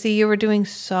on, Lucy, you were doing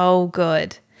so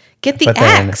good. Get the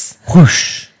axe.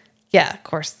 Whoosh. Yeah, of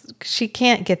course. She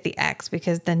can't get the axe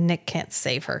because then Nick can't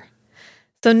save her.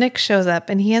 So Nick shows up,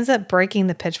 and he ends up breaking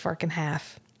the pitchfork in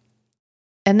half.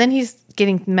 And then he's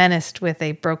getting menaced with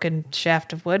a broken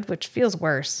shaft of wood, which feels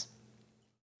worse.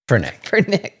 For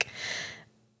Nick.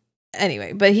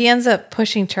 Anyway, but he ends up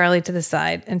pushing Charlie to the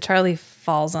side, and Charlie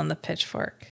falls on the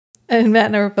pitchfork. And Matt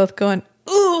and I were both going,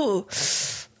 ooh,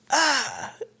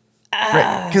 ah, ah.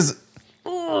 Right, because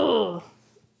a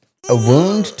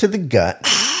wound to the gut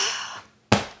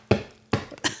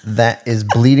that is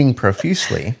bleeding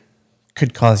profusely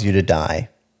could cause you to die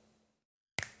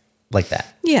like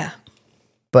that. Yeah.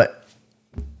 But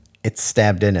it's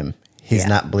stabbed in him. He's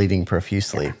not bleeding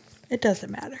profusely. Yeah. It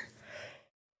doesn't matter.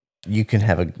 You can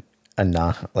have a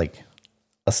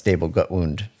stable gut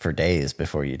wound for days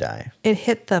before you die. It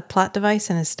hit the plot device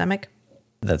in his stomach.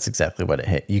 That's exactly what it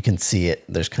hit. You can see it.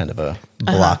 There's kind of a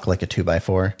block like a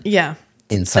 2x4. Yeah.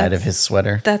 Inside of his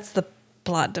sweater. That's the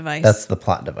plot device. That's the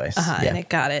plot device. Yeah. And it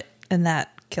got it. And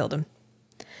that killed him.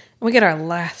 We get our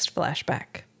last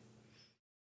flashback.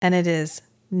 And it is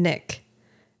Nick.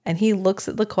 And he looks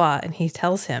at LaCroix and he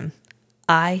tells him,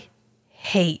 I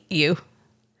hate you.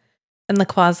 And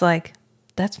LaCroix's like,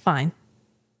 that's fine.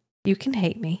 You can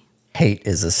hate me. Hate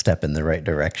is a step in the right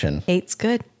direction. Hate's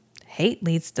good. Hate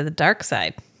leads to the dark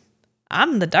side.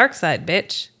 I'm the dark side,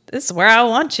 bitch. This is where I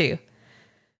want you.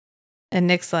 And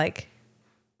Nick's like,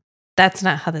 that's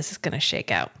not how this is going to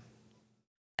shake out.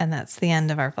 And that's the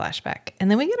end of our flashback. And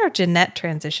then we get our Jeanette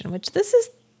transition, which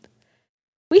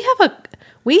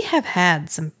we have had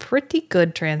some pretty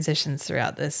good transitions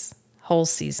throughout this whole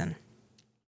season.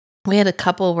 We had a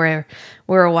couple where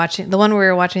we were watching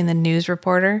the news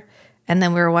reporter, and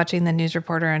then we were watching the news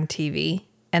reporter on TV,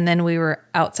 and then we were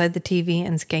outside the TV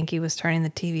and Skanky was turning the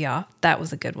TV off. That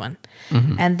was a good one.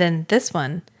 Mm-hmm. And then this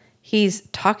one, he's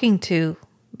talking to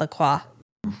LaCroix.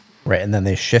 Right, and then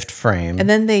they shift frame. And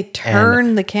then they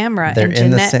turn the camera. They're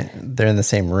they're in the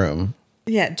same room.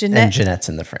 Yeah, And Jeanette's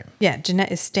in the frame. Yeah,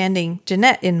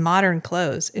 Jeanette in modern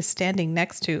clothes is standing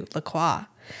next to LaCroix.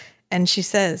 And she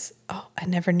says, oh, I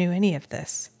never knew any of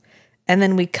this. And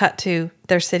then we cut to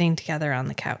they're sitting together on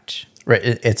the couch. Right,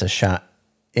 it's a shot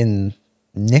in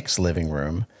Nick's living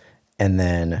room. And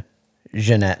then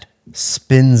Jeanette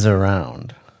spins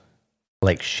around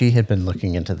like she had been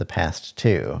looking into the past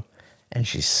too. And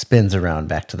she spins around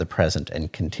back to the present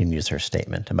and continues her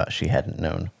statement about she hadn't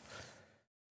known.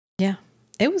 Yeah,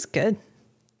 it was good.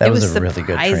 That was a really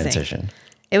good transition.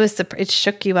 It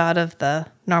shook you out of the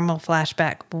normal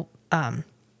flashback.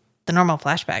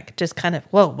 Just kind of,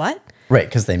 whoa, what? Right,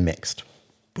 because they mixed.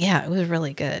 Yeah, it was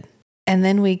really good. And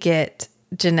then we get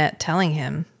Jeanette telling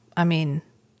him, I mean,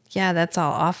 yeah, that's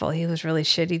all awful. He was really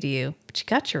shitty to you, but you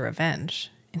got your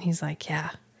revenge. And he's like, yeah.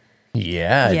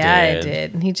 Yeah, I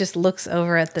did. And he just looks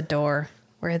over at the door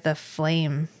where the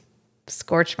flame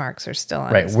scorch marks are still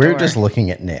on his we're door. just looking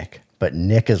at Nick, but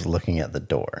Nick is looking at the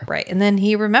door. Right. And then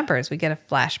he remembers. We get a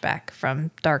flashback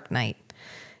from Dark Knight.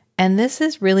 And this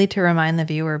is really to remind the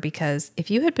viewer, because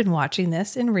if you had been watching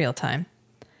this in real time,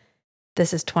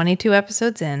 this is 22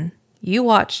 episodes in. You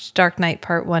watched Dark Knight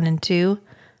Part 1 and 2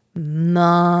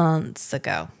 months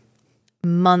ago.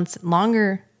 Months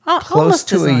longer. Close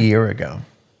to a year ago.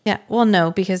 Yeah, well,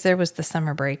 no, because there was the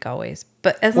summer break always.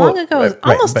 But as long ago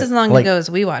as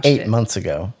we watched it. 8 months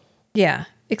ago. Yeah,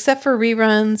 except for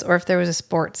reruns or if there was a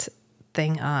sports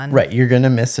thing on. Right, you're going to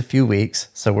miss a few weeks.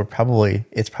 So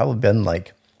it's probably been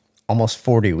like almost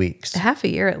 40 weeks. Half a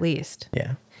year at least.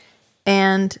 Yeah.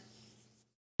 And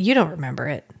you don't remember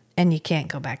it and you can't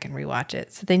go back and rewatch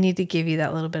it. So they need to give you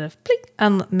that little bit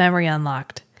of memory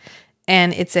unlocked.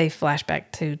 And it's a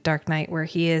flashback to Dark Knight where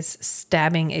he is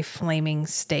stabbing a flaming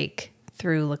stake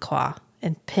through LaCroix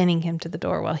and pinning him to the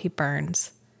door while he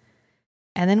burns.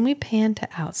 And then we pan to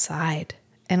outside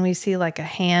and we see like a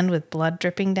hand with blood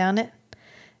dripping down it.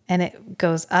 And it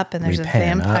goes up and there's a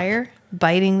vampire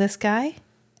biting this guy.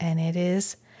 And it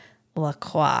is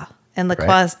LaCroix. And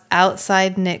LaCroix is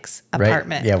outside Nick's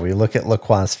apartment. Yeah, we look at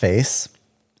LaCroix's face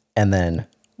and then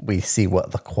we see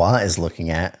what LaCroix is looking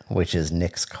at, which is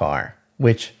Nick's car,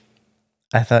 which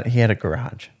I thought he had a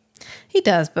garage. He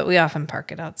does, but we often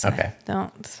park it outside. Okay.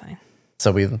 It's fine.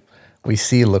 So we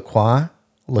see LaCroix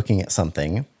looking at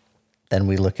something, then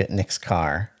we look at Nick's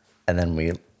car, and then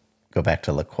we go back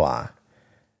to LaCroix.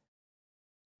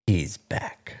 He's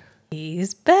back.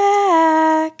 He's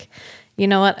back. You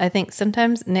know what? I think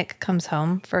sometimes Nick comes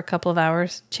home for a couple of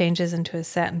hours, changes into his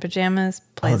satin pajamas,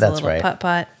 plays a little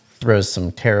putt-putt. Throws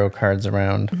some tarot cards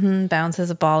around. Bounces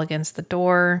a ball against the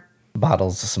door.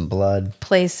 Bottles some blood.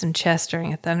 Plays some chess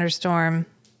during a thunderstorm.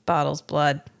 Bottles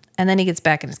blood. And then he gets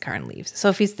back in his car and leaves. So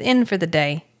if he's in for the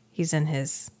day, he's in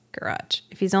his garage.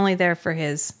 If he's only there for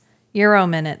his Euro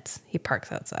minutes, he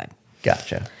parks outside.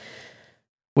 Gotcha.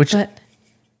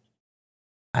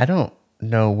 I don't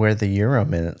know where the Euro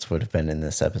minutes would have been in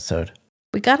this episode.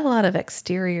 We got a lot of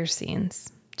exterior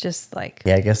scenes. Just like...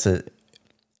 Yeah, I guess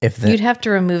you'd have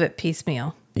to remove it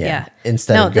piecemeal. Yeah.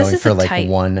 Instead of going for like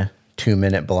 1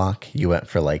 2-minute block, you went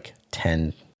for like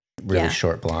 10 really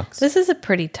short blocks. This is a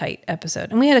pretty tight episode.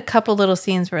 And we had a couple little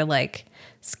scenes where like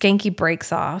Skanky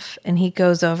breaks off and he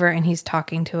goes over and he's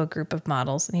talking to a group of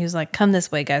models and he was like, come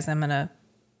this way, guys. I'm going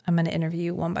to interview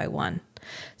you one by one.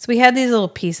 So we had these little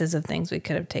pieces of things we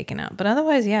could have taken out. But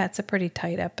otherwise, yeah, it's a pretty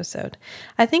tight episode.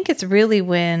 I think it's really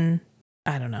when...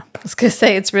 I don't know. I was going to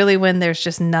say it's really when there's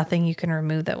just nothing you can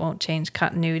remove that won't change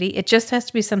continuity. It just has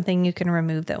to be something you can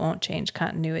remove that won't change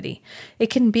continuity. It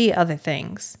can be other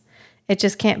things. It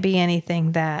just can't be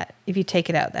anything that if you take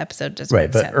it out, the episode doesn't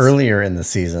make sense. Right, but earlier in the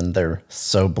season, they're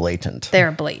so blatant.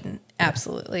 They're blatant,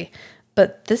 absolutely.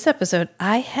 But this episode,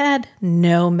 I had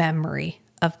no memory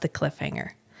of the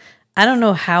cliffhanger. I don't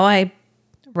know how I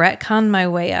retconned my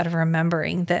way out of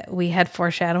remembering that we had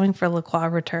foreshadowing for Lacroix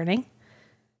returning.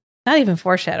 Not even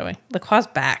foreshadowing. Lacroix's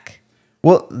back.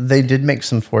 Well, they did make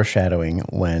some foreshadowing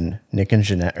when Nick and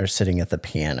Jeanette are sitting at the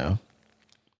piano.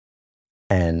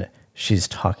 And she's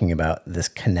talking about this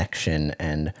connection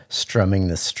and strumming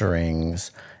the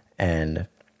strings. And,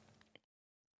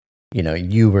 you know,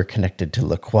 you were connected to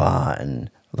Lacroix and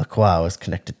Lacroix was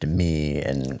connected to me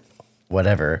and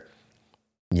whatever.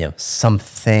 You know,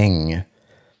 something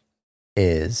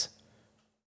is...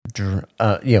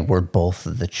 we're both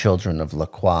the children of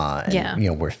Lacroix,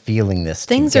 and we're feeling this.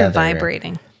 Things together. are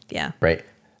vibrating. Yeah, right.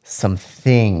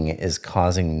 Something is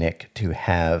causing Nick to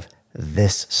have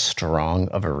this strong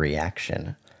of a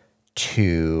reaction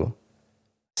to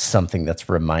something that's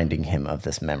reminding him of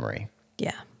this memory.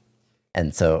 Yeah,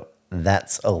 and so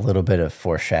that's a little bit of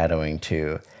foreshadowing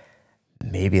to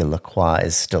maybe Lacroix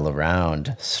is still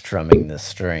around, strumming the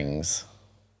strings.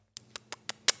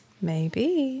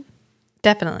 Maybe.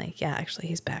 Definitely. Yeah, actually,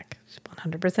 he's back. He's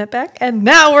 100% back. And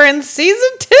now we're in season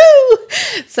 2.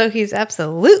 So he's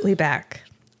absolutely back.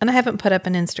 And I haven't put up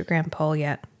an Instagram poll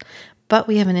yet. But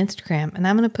we have an Instagram, and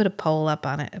I'm going to put a poll up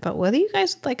on it about whether you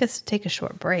guys would like us to take a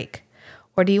short break.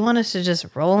 Or do you want us to just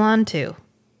roll on to?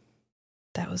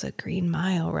 That was a Green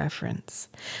Mile reference.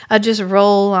 Just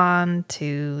roll on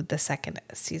to the second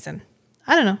season.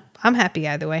 I don't know. I'm happy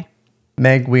either way.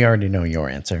 Meg, we already know your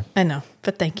answer. I know,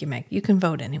 but thank you, Meg. You can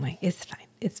vote anyway. It's fine.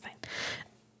 It's fine.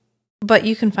 But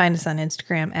you can find us on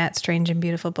Instagram at Strange and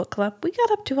Beautiful Book Club. We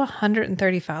got up to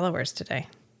 130 followers today.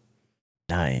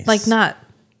 Nice. Like not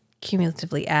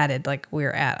cumulatively added, like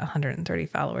we're at 130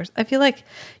 followers. I feel like,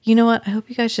 you know what? I hope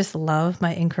you guys just love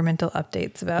my incremental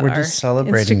updates about We're just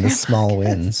celebrating Instagram the small podcast.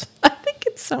 wins. I think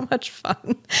it's so much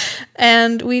fun.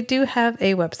 And we do have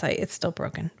a website. It's still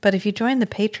broken. But if you join the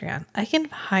Patreon, I can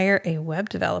hire a web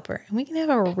developer and we can have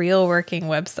a real working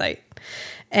website.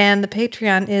 And the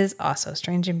Patreon is also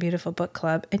Strange and Beautiful Book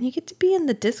Club. And you get to be in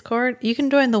the Discord. You can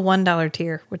join the $1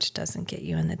 tier, which doesn't get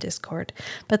you in the Discord.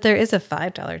 But there is a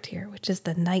 $5 tier, which is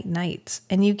the Night Nights.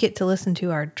 And you get to listen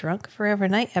to our Drunk Forever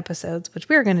Night episodes, which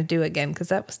we're going to do again because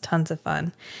that was tons of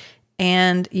fun.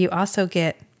 And you also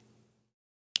get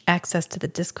access to the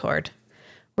Discord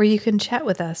where you can chat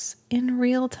with us in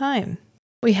real time.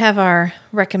 We have our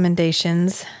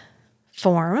recommendations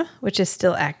form, which is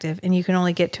still active, and you can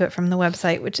only get to it from the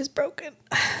website, which is broken.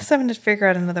 So I'm going to figure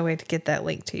out another way to get that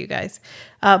link to you guys.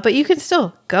 But you can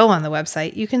still go on the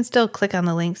website. You can still click on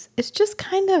the links. It's just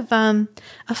kind of a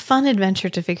fun adventure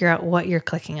to figure out what you're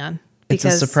clicking on. It's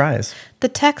a surprise. The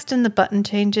text and the button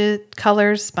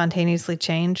colors spontaneously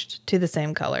changed to the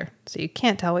same color. So you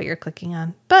can't tell what you're clicking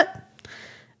on. But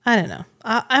I don't know.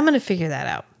 I'm going to figure that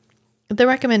out. The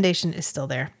recommendation is still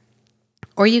there.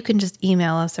 Or you can just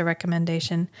email us a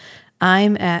recommendation.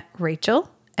 I'm at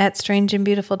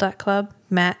Rachel@strangeandbeautiful.club.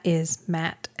 Matt is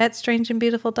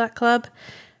Matt@strangeandbeautiful.club.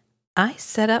 I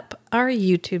set up our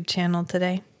YouTube channel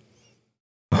today.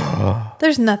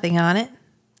 There's nothing on it,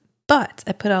 but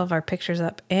I put all of our pictures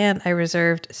up and I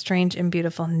reserved Strange and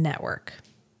Beautiful Network.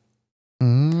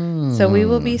 So we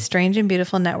will be Strange and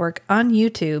Beautiful Network on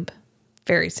YouTube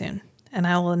very soon. And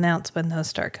I will announce when those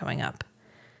start coming up.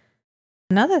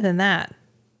 And other than that,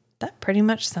 that pretty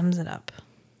much sums it up.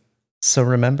 So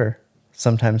remember,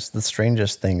 sometimes the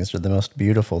strangest things are the most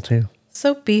beautiful too.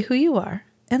 So be who you are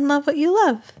and love what you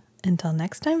love. Until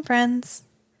next time, friends.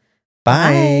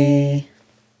 Bye.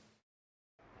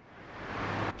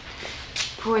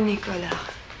 Poor Nicolas.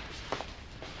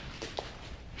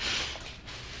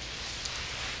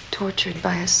 Tortured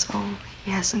by a soul he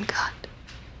hasn't got.